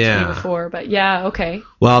mentioned that to Yeah. me before, but yeah, okay.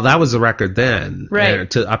 Well, that was the record then.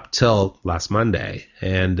 Right. Up till last Monday.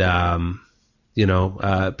 And,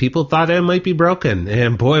 people thought it might be broken.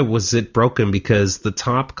 And boy, was it broken, because the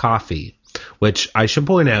top coffee, which I should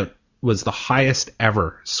point out was the highest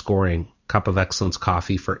ever scoring Cup of Excellence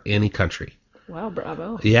coffee for any country. Wow,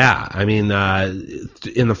 bravo. Yeah. I mean,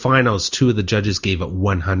 in the finals, two of the judges gave it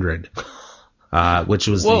 100, which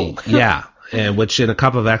was Whoa. and which in a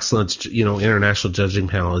Cup of Excellence, international judging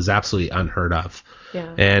panel is absolutely unheard of.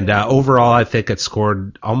 Yeah. And overall, I think it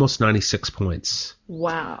scored almost 96 points.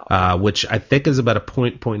 Wow. Which I think is about a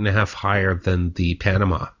point and a half higher than the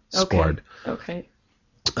Panama scored Okay.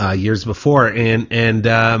 years before, and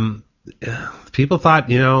people thought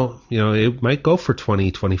it might go for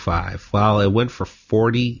 20-25. Well, it went for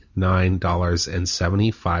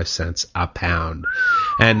 $49.75 a pound,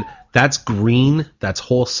 and that's green, that's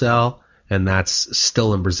wholesale, and that's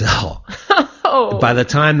still in Brazil. Oh. By the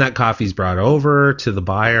time that coffee's brought over to the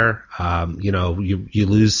buyer, you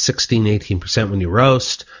lose 16-18% when you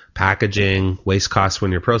roast, packaging, waste costs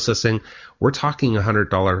when you're processing. We're talking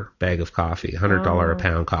 $100 bag of coffee, $100 a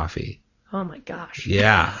pound coffee. Oh my gosh.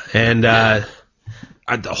 Yeah, and the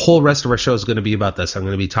whole rest of our show is going to be about this. I'm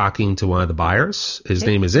going to be talking to one of the buyers. His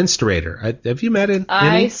name is Instarator. Have you met him?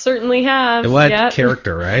 I certainly have. What Yep.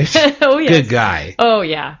 character, right? Oh, yes. Good guy. Oh,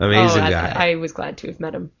 yeah. Amazing guy. I was glad to have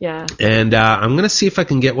met him. Yeah. And I'm going to see if I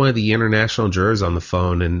can get one of the international jurors on the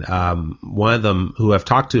phone. And one of them who I've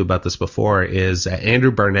talked to about this before is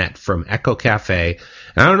Andrew Barnett from Echo Cafe.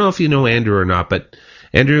 And I don't know if you know Andrew or not, but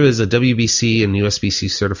Andrew is a WBC and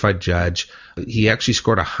USBC certified judge. He actually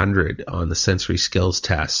scored 100 on the sensory skills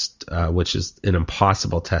test, which is an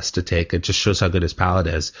impossible test to take. It just shows how good his palate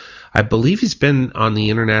is. I believe he's been on the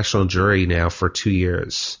international jury now for 2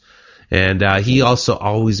 years. And he also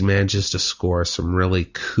always manages to score some really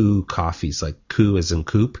coup coffees, like coup as in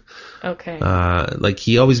coupe. Okay. Like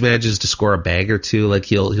he always manages to score a bag or two. Like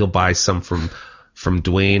he'll buy some from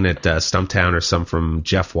Dwayne at Stumptown or some from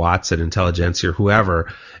Jeff Watts at Intelligentsia or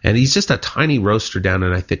whoever. And he's just a tiny roaster down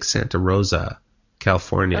in, I think, Santa Rosa,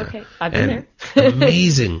 California. Okay, I've been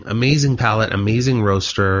there. amazing palate, amazing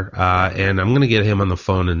roaster. And I'm going to get him on the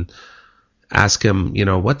phone and ask him,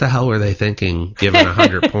 what the hell were they thinking giving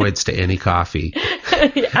 100 points to any coffee?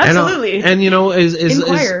 Absolutely. And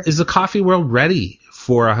is the coffee world ready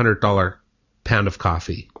for $100 pound of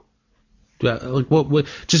coffee? Like what?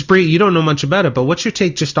 Just Bree, you don't know much about it, but what's your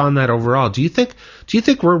take just on that overall? Do you think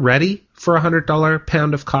we're ready for $100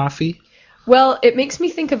 pound of coffee? Well, it makes me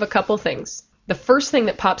think of a couple things. The first thing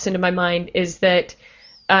that pops into my mind is that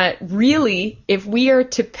really, if we are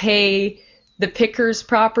to pay the pickers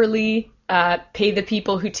properly, pay the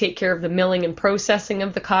people who take care of the milling and processing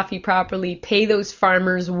of the coffee properly, pay those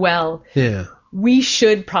farmers well. Yeah. We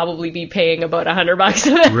should probably be paying about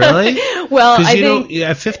 $100. Really? Well, I think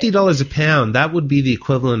at $50 a pound, that would be the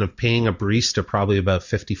equivalent of paying a barista probably about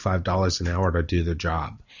 $55 an hour to do their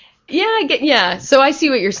job. Yeah, so I see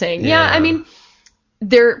what you're saying. Yeah, I mean,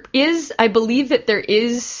 I believe that there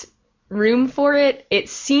is room for it. It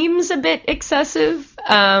seems a bit excessive.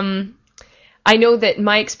 I know that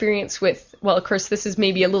my experience with, well, of course, this is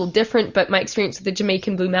maybe a little different, but my experience with the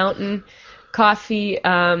Jamaican Blue Mountain coffee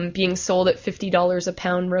being sold at $50 a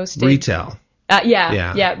pound roasted. Retail.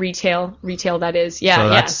 Retail, that is.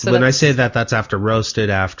 Yeah, So when I say that, that's after roasted,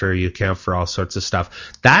 after you account for all sorts of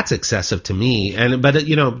stuff. That's excessive to me. But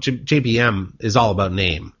JBM is all about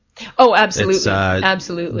name. Oh, absolutely.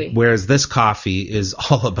 Absolutely. Whereas this coffee is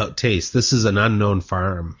all about taste. This is an unknown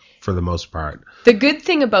farm for the most part. The good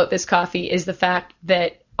thing about this coffee is the fact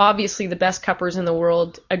that obviously the best cuppers in the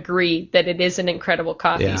world agree that it is an incredible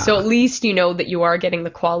coffee. Yeah. So at least you know that you are getting the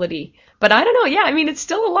quality. But I don't know. Yeah, I mean, it's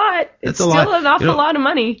still a lot. It's still an awful lot of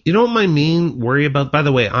money. You know what my main worry about? By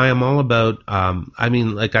the way, I am all about,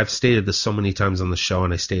 like I've stated this so many times on the show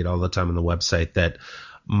and I state all the time on the website that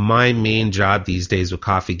my main job these days with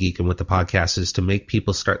CoffeeGeek and with the podcast is to make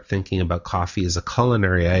people start thinking about coffee as a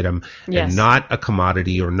culinary item and not a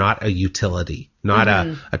commodity or not a utility, not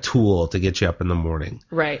a tool to get you up in the morning.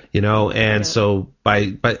 Right. So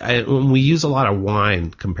when we use a lot of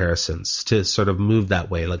wine comparisons to sort of move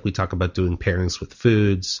that way, like we talk about doing pairings with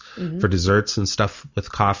foods for desserts and stuff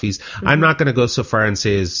with coffees. I'm not going to go so far and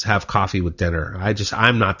say is have coffee with dinner.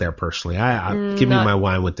 I'm not there personally. Give me my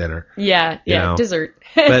wine with dinner. Yeah, dessert.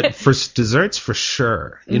 But for desserts, for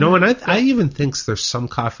sure. And I even think there's some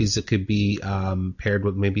coffees that could be paired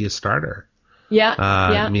with maybe a starter.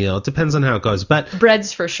 Meal. It depends on how it goes, but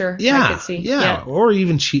breads for sure. Yeah, I could see. Yeah, or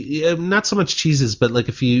even cheese. Not so much cheeses, but like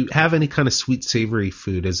if you have any kind of sweet, savory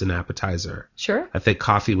food as an appetizer, sure. I think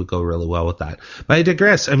coffee would go really well with that. But I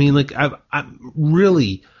digress. I mean, like I'm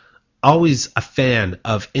really always a fan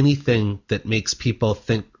of anything that makes people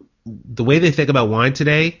think the way they think about wine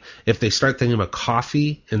today. If they start thinking about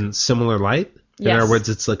coffee in similar light. In other words,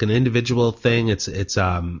 it's like an individual thing. It's a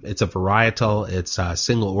varietal. It's a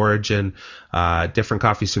single origin. Different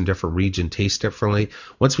coffees from different region taste differently.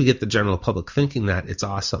 Once we get the general public thinking that, it's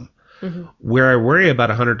awesome. Mm-hmm. Where I worry about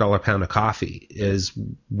 $100 pound of coffee is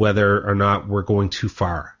whether or not we're going too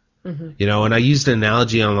far. Mm-hmm. And I used an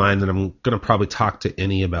analogy online that I'm going to probably talk to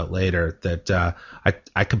Innie about later. That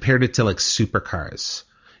I compared it to like supercars.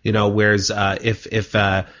 Whereas if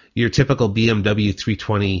your typical BMW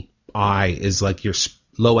 320i is like your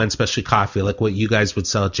low-end specialty coffee, like what you guys would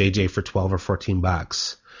sell at JJ for $12 or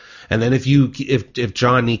 $14. And then if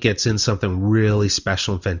John Neat gets in something really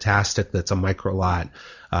special and fantastic that's a micro lot,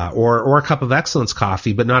 or a cup of excellence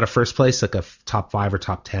coffee, but not a first place, like a top 5 or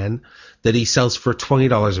top 10, that he sells for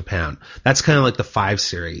 $20 a pound. That's kind of like the 5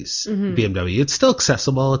 Series BMW. It's still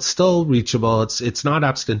accessible. It's still reachable. It's not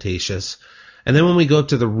ostentatious. And then when we go up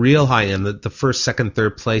to the real high end, the first, second,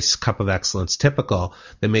 third place cup of excellence typical,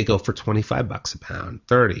 they may go for $25 a pound,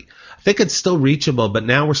 $30. I think it's still reachable, but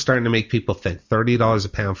now we're starting to make people think $30 a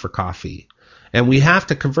pound for coffee. And we have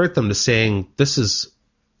to convert them to saying this is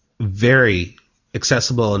very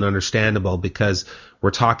accessible and understandable because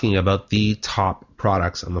we're talking about the top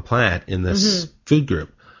products on the planet in this food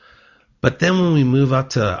group. But then when we move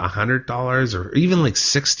up to $100 or even like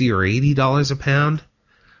 $60 or $80 a pound,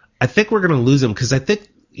 I think we're going to lose them because I think,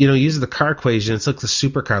 using the car equation, it's like the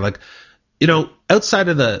supercar. Like outside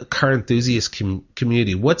of the car enthusiast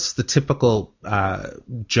community, what's the typical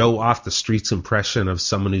Joe off the streets impression of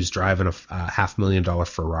someone who's driving a $500,000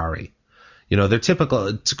 Ferrari? They're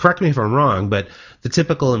typical, correct me if I'm wrong, but the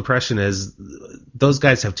typical impression is those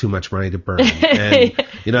guys have too much money to burn. And,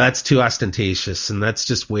 that's too ostentatious and that's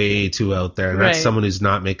just way too out there. And that's someone who's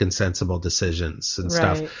not making sensible decisions and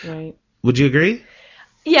stuff. Right. Would you agree?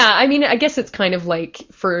 Yeah, I mean, I guess it's kind of like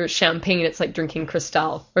for champagne, it's like drinking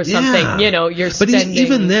Cristal or something. Yeah. You're but spending.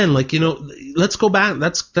 Even then, let's go back.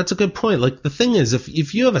 That's a good point. Like the thing is,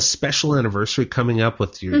 if you have a special anniversary coming up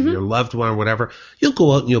with your loved one or whatever, you'll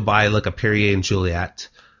go out and you'll buy like a Perrier and Juliet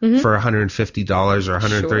for $150 or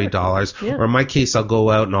 $130. Sure. Yeah. Or in my case, I'll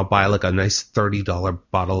go out and I'll buy like a nice $30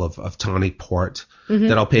 bottle of Tawny Port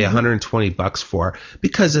that I'll pay $120 for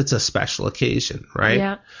because it's a special occasion,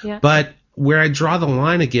 right? Yeah. But where I draw the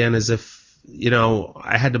line again is if,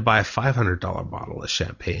 I had to buy a $500 bottle of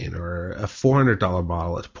champagne or a $400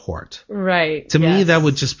 bottle of port. Right. To me, that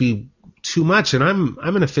would just be too much. And I'm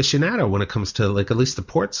an aficionado when it comes to like at least the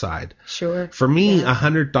port side. Sure. For me,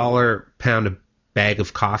 $100 pound of bag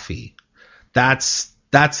of coffee, that's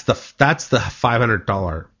the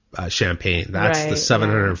 $500 champagne. That's the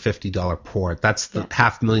 $750 port. That's the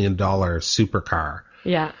 $500,000 supercar.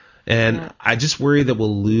 Yeah. And I just worry that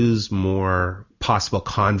we'll lose more possible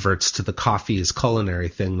converts to the coffee as culinary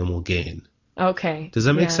thing than we'll gain. Okay. Does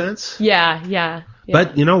that make sense? Yeah.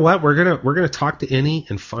 But you know what? We're gonna talk to Innie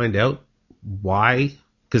and find out why.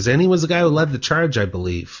 Because Innie was the guy who led the charge, I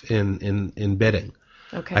believe, in bidding.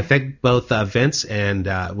 Okay. I think both Vince and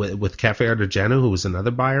with Cafe Artigiano, who was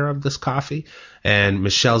another buyer of this coffee, and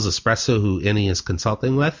Michelle's Espresso, who Innie is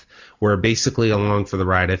consulting with, were basically along for the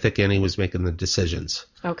ride. I think Innie was making the decisions.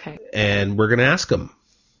 Okay. And we're going to ask him,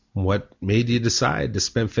 what made you decide to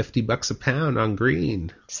spend $50 a pound on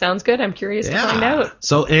green? Sounds good. I'm curious to find out.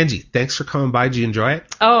 So, Angie, thanks for coming by. Did you enjoy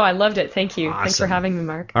it? Oh, I loved it. Thank you. Awesome. Thanks for having me,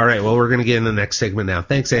 Mark. All right. Well, we're going to get in the next segment now.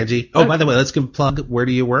 Thanks, Angie. Oh, by the way, let's give a plug. Where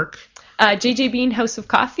do you work? JJ Bean House of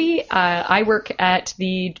Coffee. I work at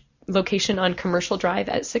the location on Commercial Drive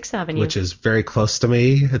at 6th Avenue. Which is very close to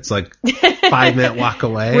me. It's like 5-minute walk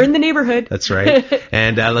away. We're in the neighborhood. That's right.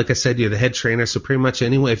 And like I said, you're the head trainer. So pretty much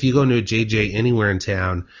anyway, if you go to a JJ anywhere in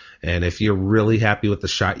town, and if you're really happy with the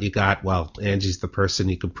shot you got, well, Angie's the person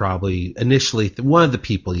you could probably initially, one of the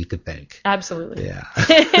people you could thank. Absolutely. Yeah.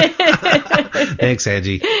 Thanks,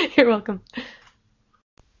 Angie. You're welcome.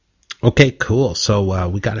 Okay, cool. So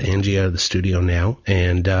we got Angie out of the studio now,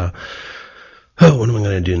 and what am I going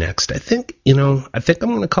to do next? I think I'm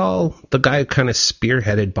going to call the guy who kind of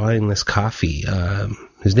spearheaded buying this coffee.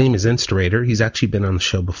 His name is Instarator. He's actually been on the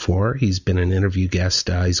show before. He's been an interview guest.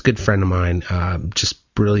 He's a good friend of mine,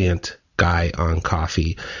 just brilliant guy on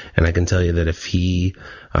coffee. And I can tell you that if he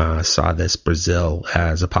saw this Brazil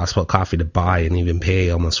as a possible coffee to buy and even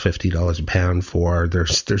pay almost $50 a pound for,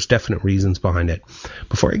 there's definite reasons behind it.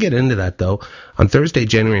 Before I get into that, though, on Thursday,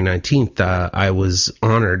 January 19th, I was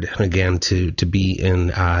honored again to be in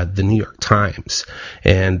the New York Times.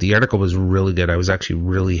 And the article was really good. I was actually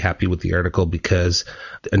really happy with the article because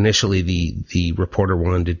initially the reporter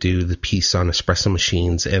wanted to do the piece on espresso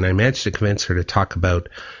machines, and I managed to convince her to talk about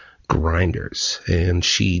grinders, and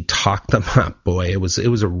she talked them up. Boy, it was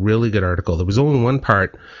a really good article. There was only one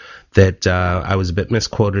part that I was a bit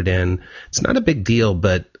misquoted in. It's not a big deal,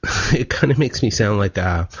 but it kind of makes me sound like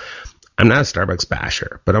I'm not a Starbucks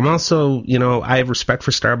basher, but I'm also, I have respect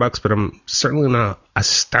for Starbucks, but I'm certainly not a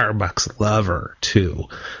Starbucks lover too.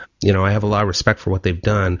 I have a lot of respect for what they've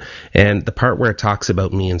done. And the part where it talks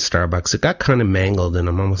about me and Starbucks, it got kind of mangled, and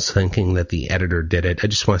I'm almost thinking that the editor did it. I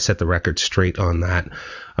just want to set the record straight on that.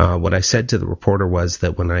 What I said to the reporter was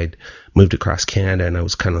that when I'd moved across Canada and I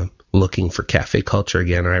was kind of looking for cafe culture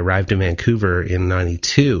again, I arrived in Vancouver in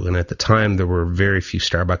 92, and at the time there were very few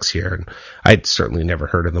Starbucks here, and I'd certainly never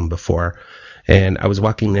heard of them before. And I was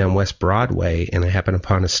walking down West Broadway, and I happened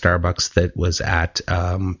upon a Starbucks that was at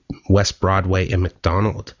West Broadway and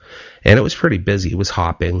McDonald. And it was pretty busy. It was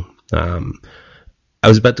hopping. I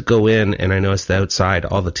was about to go in, and I noticed that outside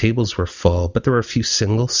all the tables were full, but there were a few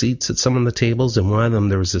single seats at some of the tables, and one of them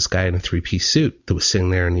there was this guy in a three-piece suit that was sitting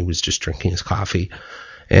there, and he was just drinking his coffee.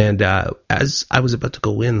 And as I was about to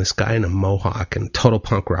go in, this guy in a mohawk and total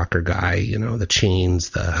punk rocker guy, the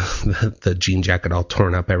chains, the jean jacket all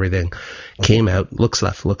torn up, everything, came out, looks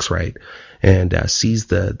left, looks right, and sees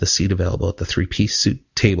the seat available at the three-piece suit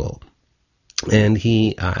table. And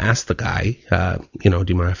he asked the guy, do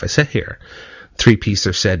you mind if I sit here?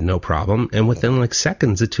 Three-piecer said no problem, and within like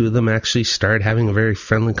seconds, the two of them actually started having a very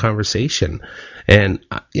friendly conversation. And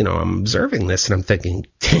I'm observing this, and I'm thinking,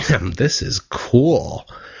 damn, this is cool.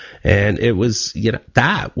 And it was,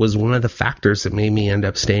 that was one of the factors that made me end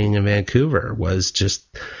up staying in Vancouver, was just,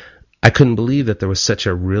 I couldn't believe that there was such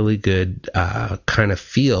a really good kind of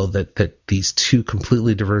feel that these two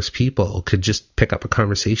completely diverse people could just pick up a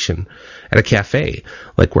conversation at a cafe.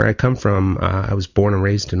 Like where I come from, I was born and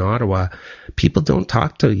raised in Ottawa. People don't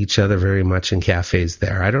talk to each other very much in cafes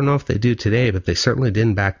there. I don't know if they do today, but they certainly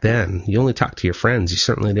didn't back then. You only talk to your friends. You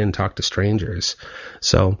certainly didn't talk to strangers.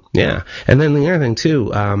 So, yeah. And then the other thing,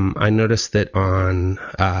 too, I noticed that on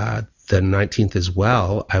the 19th as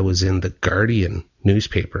well, I was in the Guardian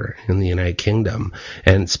newspaper in the United Kingdom,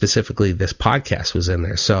 and specifically this podcast was in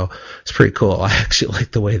there, so it's pretty cool. I actually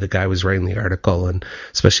like the way the guy was writing the article, and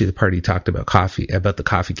especially the part he talked about the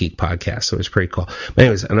CoffeeGeek podcast, so it was pretty cool. But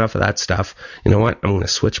anyways, enough of that stuff. You know what? I'm going to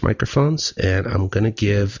switch microphones, and I'm going to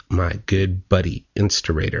give my good buddy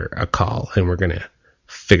Instarator a call, and we're going to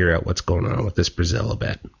figure out what's going on with this Brazil a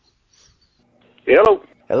bit. Hello.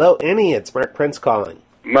 Hello, Annie. It's Mark Prince calling.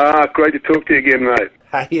 Mark, great to talk to you again, mate.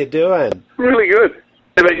 How you doing? Really good.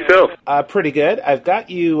 How about yourself? Pretty good. I've got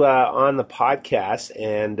you on the podcast,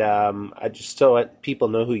 and I just so let people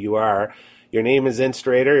know who you are. Your name is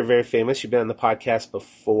Instarator. You're very famous. You've been on the podcast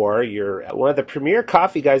before. You're one of the premier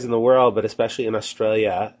coffee guys in the world, but especially in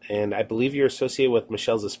Australia. And I believe you're associated with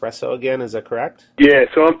Michelle's Espresso again. Is that correct? Yeah,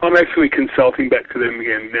 so I'm actually consulting back to them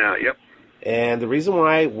again now, yep. And the reason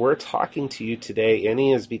why we're talking to you today,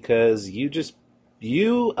 Annie, is because you,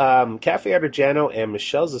 Cafe Artigiano and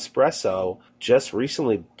Michelle's Espresso just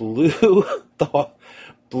recently blew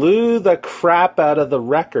the crap out of the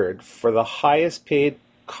record for the highest paid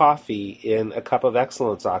coffee in a Cup of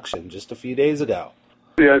Excellence auction just a few days ago.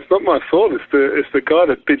 Yeah, it's not my fault. It's the guy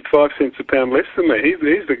that bid 5 cents a pound less than me.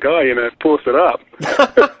 He's the guy, forced it up.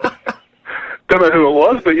 Don't know who it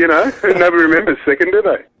was, but nobody remembers second, do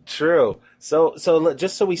they? True. So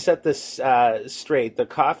just so we set this straight, the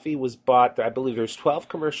coffee was bought, I believe there's 12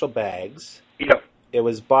 commercial bags. Yep. It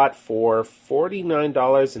was bought for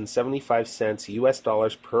 $49.75 US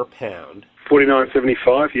dollars per pound.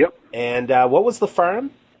 $49.75, yep. And what was the farm?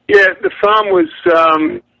 Yeah, the farm was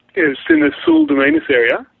it's in the Sul de Minas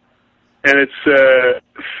area, and it's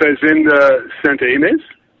Fazenda Santa Inês.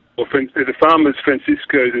 The farm is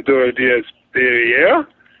Francisco Zadora Dias Pereira.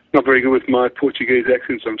 Not very good with my Portuguese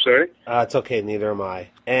accents, I'm sorry. It's okay, neither am I.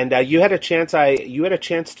 And you had a chance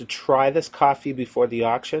to try this coffee before the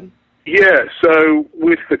auction? Yeah, so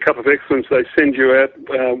with the Cup of Excellence, they send you out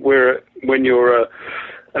when you're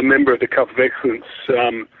a member of the Cup of Excellence,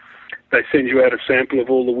 they send you out a sample of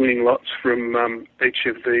all the winning lots from each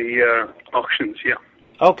of the auctions, yeah.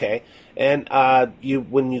 Okay, and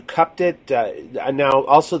when you cupped it, now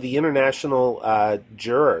also the international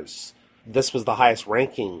jurors, this was the highest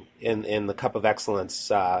ranking in the Cup of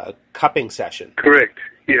Excellence cupping session. Correct,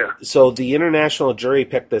 yeah. So the international jury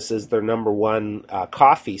picked this as their number one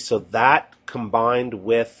coffee. So that combined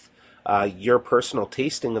with your personal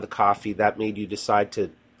tasting of the coffee, that made you decide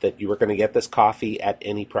that you were going to get this coffee at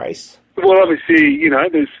any price? Well, obviously,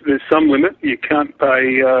 there's some limit. You can't pay,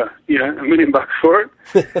 $1 million for it.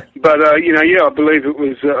 But, I believe it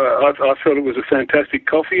was, I felt it was a fantastic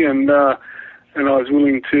coffee, and I was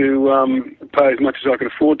willing to pay as much as I could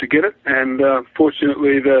afford to get it. And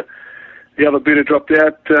fortunately, the other bidder dropped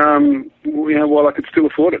out, while I could still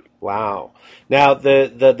afford it. Wow. Now,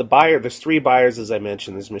 the buyer, there's 3 buyers, as I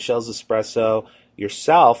mentioned. There's Michelle's Espresso,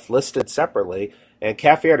 yourself, listed separately, and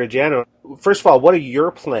Cafe Artigiano. First of all, what are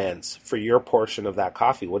your plans for your portion of that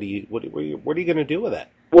coffee? What are you going to do with it?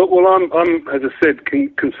 Well, I'm as I said,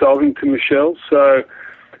 consulting to Michelle. So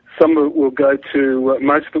some of it will go to,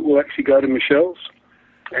 most of it will actually go to Michelle's,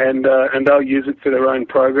 and they'll use it for their own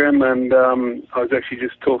program. And I was actually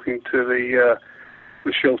just talking to the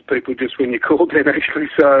Michelle's people just when you called in, actually.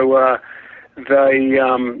 So they're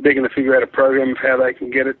going to figure out a program of how they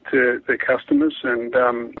can get it to their customers. And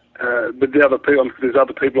but the other people, there's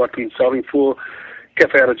other people I'm consulting for.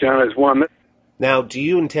 Cafe Artigiano is one. Now, do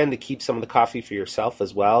you intend to keep some of the coffee for yourself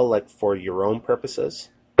as well, like for your own purposes?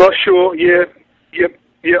 Oh, sure, yeah, yep.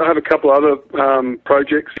 Yeah, I have a couple other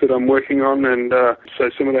projects that I'm working on, and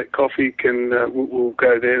so some of that coffee will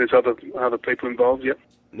go there. There's other people involved, yep.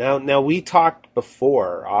 Now we talked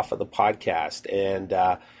before off of the podcast, and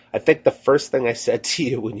I think the first thing I said to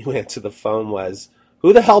you when you answered the phone was,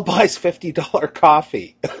 who the hell buys $50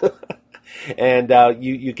 coffee? And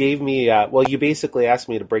you gave me, you basically asked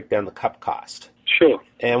me to break down the cup cost. Sure.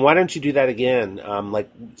 And why don't you do that again?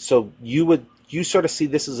 So you sort of see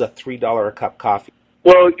this as a $3 a cup coffee.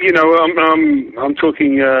 Well, I'm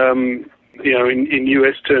talking, in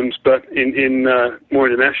US terms, but in more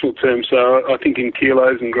international terms. So I think in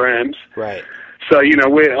kilos and grams. Right. So,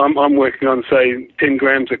 I'm working on, say, 10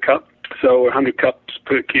 grams a cup, so 100 cups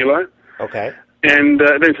per kilo. Okay. And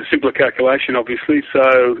there's a simpler calculation, obviously.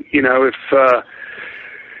 So, if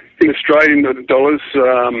in Australian dollars,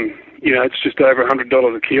 it's just over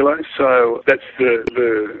 $100 a kilo. So that's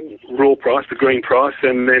the raw price, the green price.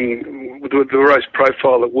 And then the roast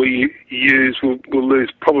profile that we use, we'll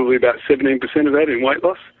lose probably about 17% of that in weight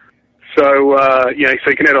loss. So, so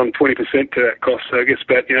you can add on 20% to that cost. So I guess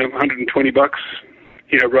about, $120,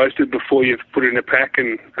 roasted before you've put it in a pack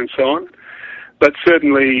and so on. But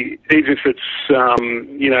certainly, even if it's, by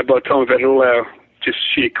the time we've added all our just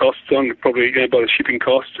sheer costs on, probably, by the shipping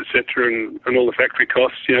costs, etc., and all the factory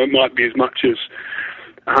costs, it might be as much as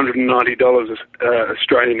 $190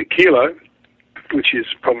 Australian a kilo, which is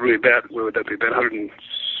probably about, where would that be, about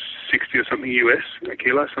 160 or something US a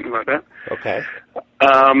kilo, something like that. Okay.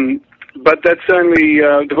 But that's only,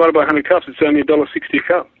 divided by 100 cups, it's only $1.60 a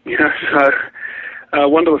cup, so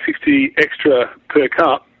 $1.60 extra per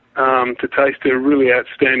cup to taste a really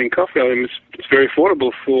outstanding coffee. I mean, it's very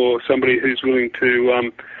affordable for somebody who's willing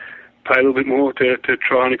to pay a little bit more to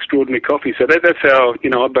try an extraordinary coffee. So that's how,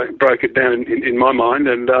 I broke it down in my mind.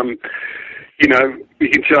 And, you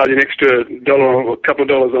can charge an extra $1 or a couple of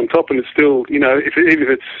dollars on top, and it's still, even if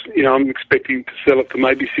it's, I'm expecting to sell it for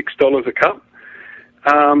maybe $6 a cup.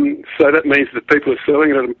 So that means that people are selling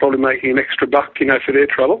it and probably making an extra buck, for their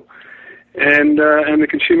trouble. And the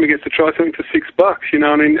consumer gets to try something for $6,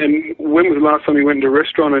 and when was the last time you went to a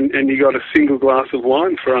restaurant and you got a single glass of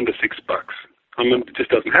wine for under $6? I mean, it just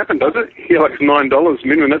doesn't happen, does it? Like $9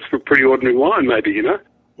 minimum, that's for pretty ordinary wine, maybe,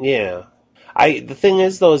 Yeah. The thing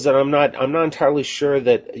is, though, is that I'm not entirely sure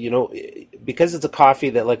that, because it's a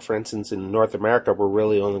coffee that, like, for instance, in North America, we're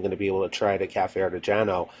really only going to be able to try it at Cafe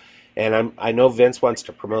Artigiano. And I know Vince wants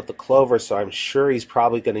to promote the clover, so I'm sure he's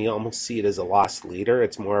probably going to almost see it as a lost leader.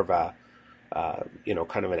 It's more of a,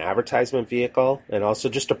 kind of an advertisement vehicle, and also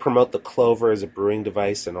just to promote the clover as a brewing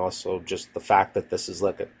device, and also just the fact that this is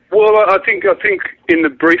like a... Well, I think in the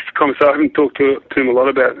brief conversation, I haven't talked to him a lot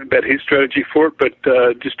about his strategy for it, but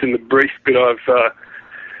just in the brief bit I've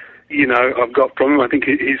got from him, I think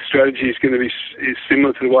his strategy is going to be is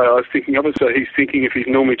similar to the way I was thinking of it. So he's thinking if he's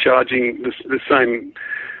normally charging the same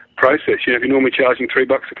process, if you're normally charging $3 a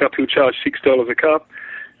cup, he'll charge $6 a cup.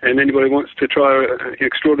 And anybody who wants to try an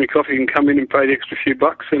extraordinary coffee can come in and pay the extra few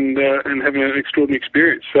bucks and have an extraordinary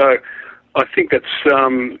experience. So I think that's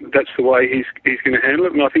the way he's going to handle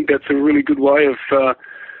it, and I think that's a really good way of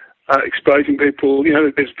exposing people.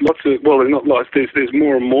 There's lots of there's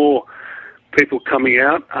more and more people coming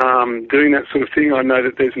out doing that sort of thing. I know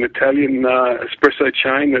that there's an Italian espresso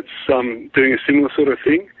chain that's doing a similar sort of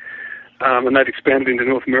thing, and they've expanded into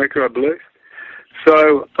North America, I believe.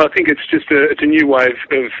 So I think it's just it's a new way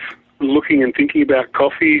of looking and thinking about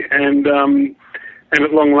coffee, and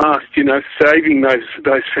at long last, saving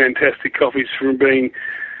those fantastic coffees from being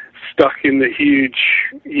stuck in the huge,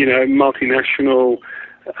 multinational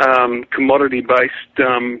commodity-based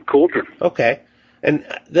cauldron. Okay. And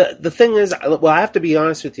the thing is, well, I have to be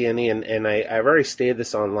honest with you, Andy, and I've already stated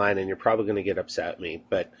this online, and you're probably going to get upset at me,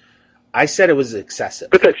 but I said it was excessive.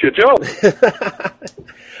 But that's your job.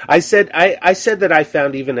 I said that I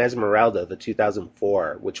found even Esmeralda, the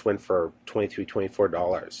 2004, which went for $23,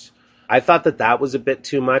 $24. I thought that was a bit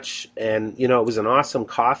too much, and, it was an awesome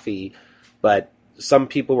coffee, but some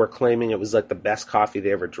people were claiming it was like the best coffee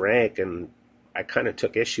they ever drank, and I kind of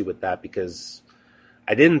took issue with that because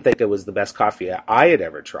I didn't think it was the best coffee I had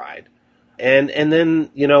ever tried. And then,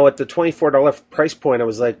 at the $24 price point, I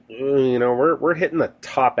was like, we're hitting the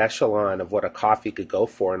top echelon of what a coffee could go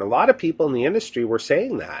for. And a lot of people in the industry were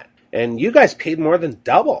saying that. And you guys paid more than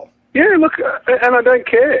double. Yeah, look, and I don't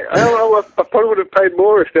care. I probably would have paid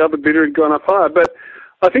more if the other bidder had gone up higher. But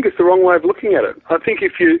I think it's the wrong way of looking at it. I think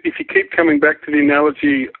if you keep coming back to the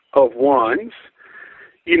analogy of wines,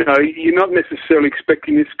 you're not necessarily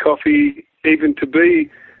expecting this coffee even to be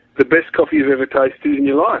the best coffee you've ever tasted in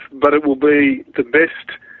your life, but it will be the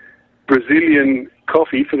best Brazilian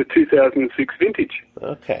coffee for the 2006 vintage.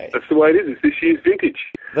 Okay. That's the way it is. It's this year's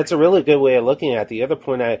vintage. That's a really good way of looking at it. The other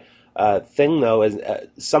thing, though, is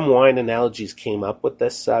some wine analogies came up with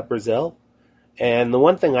this Brazil. And the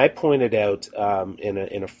one thing I pointed out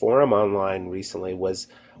in a forum online recently was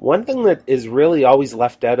one thing that is really always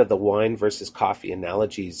left out of the wine versus coffee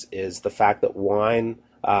analogies is the fact that wine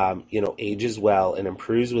ages well and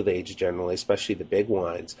improves with age generally, especially the big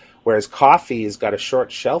wines. Whereas coffee has got a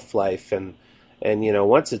short shelf life, and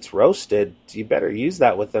once it's roasted, you better use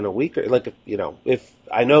that within a week. Or if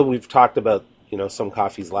I know we've talked about some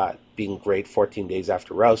coffees being great 14 days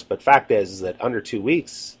after roast, but fact is that under 2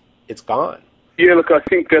 weeks, it's gone. Yeah, look, I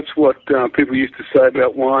think that's what people used to say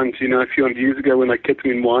about wines, a few hundred years ago when they kept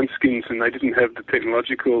them in wineskins and they didn't have the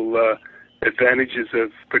technological advantages of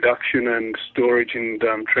production and storage and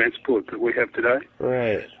transport that we have today.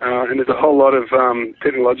 Right. And there's a whole lot of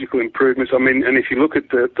technological improvements. I mean, and if you look at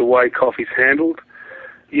the way coffee's handled,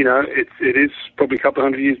 it is probably a couple of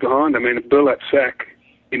hundred years behind. I mean, a burlap sack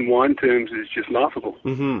in wine terms is just laughable.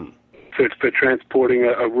 Mm-hmm. For transporting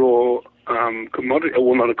a raw commodity,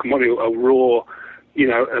 well, not a commodity, a raw,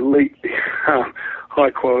 elite,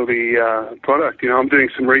 high-quality product. I'm doing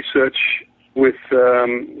some research with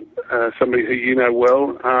somebody who you know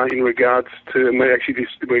well in regards to, and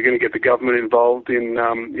we're going to get the government involved in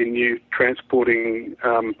new transporting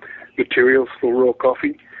materials for raw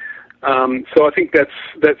coffee. So I think that's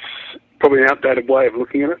probably an outdated way of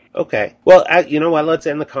looking at it. Okay. Well, you know what? Let's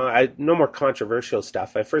end no more controversial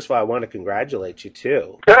stuff. First of all, I want to congratulate you,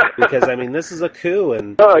 too. Because, I mean, this is a coup.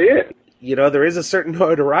 And, oh, yeah. There is a certain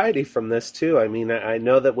notoriety from this, too. I mean, I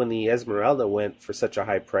know that when the Esmeralda went for such a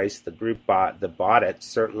high price, the group that bought it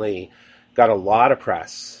certainly got a lot of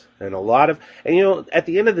press. And at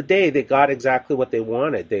the end of the day, they got exactly what they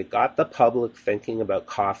wanted. They got the public thinking about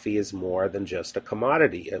coffee as more than just a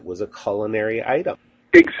commodity. It was a culinary item.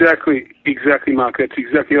 Exactly, Mark. That's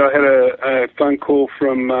exactly. I had a phone call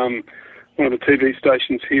from one of the TV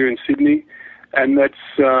stations here in Sydney, and that's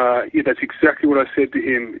exactly what I said to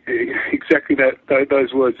him. Exactly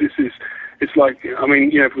those words. It's like, I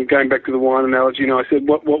mean, if we're going back to the wine analogy, I said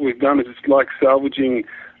what we've done is it's like salvaging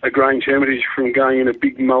a Grange Hermitage from going in a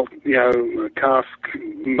big malt, cask,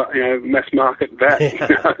 mass market vat.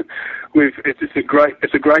 Yeah. It's a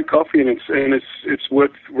great coffee, and it's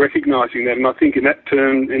worth recognising that. And I think in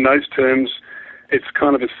those terms, it's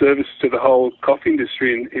kind of a service to the whole coffee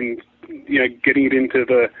industry in getting it into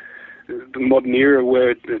the modern era where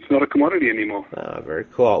it's not a commodity anymore. Oh, very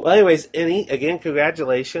cool. Well, anyways, again,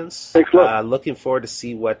 congratulations. Thanks a lot. Looking forward to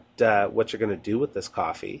see what you're going to do with this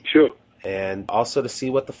coffee. Sure. And also to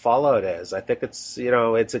see what the fallout is. I think it's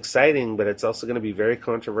it's exciting, but it's also going to be very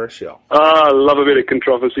controversial. I love a bit of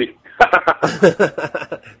controversy.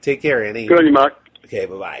 Take care, Annie. Good on you, Mark. Okay,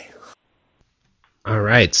 bye-bye. All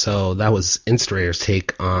right, so that was Instarator's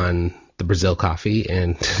take on the Brazil coffee,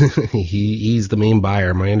 and he's the main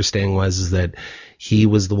buyer. My understanding was that he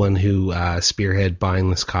was the one who spearheaded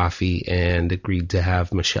buying this coffee and agreed to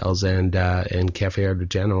have Michelle's and Café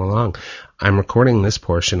Artigiano along. I'm recording this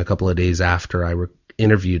portion a couple of days after I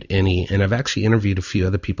interviewed Annie, and I've actually interviewed a few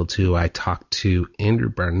other people too. I talked to Andrew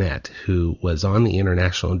Barnett, who was on the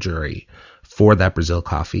international jury for that Brazil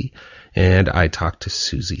coffee, and I talked to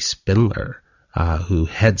Susie Spindler, who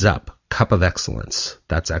heads up Cup of Excellence.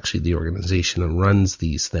 That's actually the organization that runs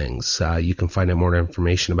these things. You can find out more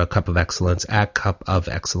information about Cup of Excellence at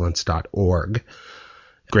cupofexcellence.org.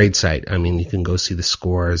 Great site. I mean, you can go see the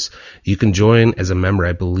scores. You can join as a member.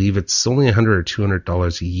 I believe it's only $100 or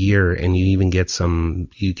 $200 a year, and you even get to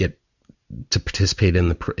participate in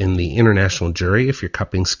the international jury if your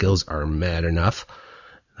cupping skills are mad enough.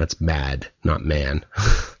 That's mad, not man.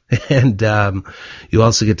 And you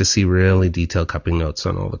also get to see really detailed cupping notes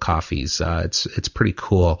on all the coffees. It's pretty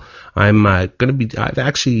cool. I'm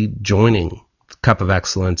actually joining Cup of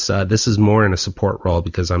Excellence. This is more in a support role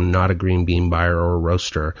because I'm not a green bean buyer or a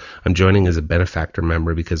roaster. I'm joining as a benefactor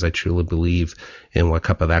member because I truly believe in what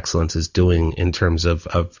Cup of Excellence is doing in terms of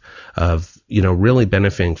really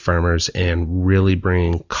benefiting farmers and really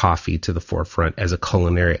bringing coffee to the forefront as a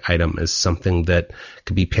culinary item, as something that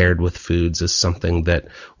could be paired with foods, as something that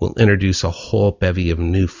will introduce a whole bevy of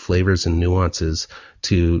new flavors and nuances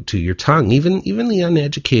to your tongue, even the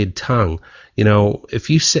uneducated tongue. If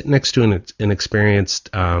you sit next to an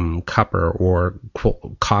experienced cupper or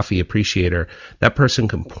coffee appreciator, that person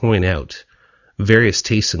can point out various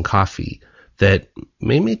tastes in coffee that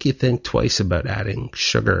may make you think twice about adding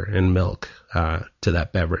sugar and milk to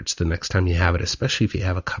that beverage the next time you have it, especially if you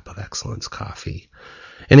have a Cup of Excellence coffee.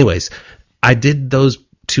 Anyways, I did those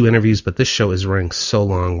 2 interviews, but this show is running so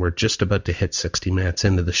long. We're just about to hit 60 minutes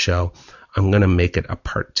into the show. I'm going to make it a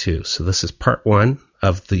part 2. So this is part 1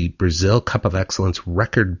 of the Brazil Cup of Excellence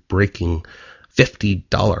record-breaking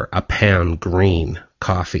 $50 a pound green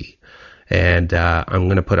coffee. And I'm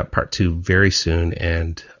going to put up part 2 very soon,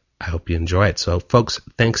 and I hope you enjoy it. So, folks,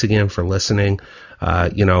 thanks again for listening.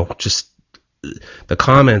 Just the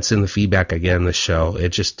comments and the feedback again in the show,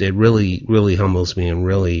 it really, really humbles me and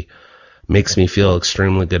really makes me feel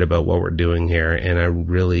extremely good about what we're doing here, and I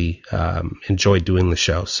really enjoy doing the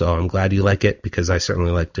show. So I'm glad you like it because I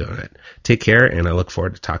certainly like doing it. Take care, and I look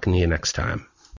forward to talking to you next time.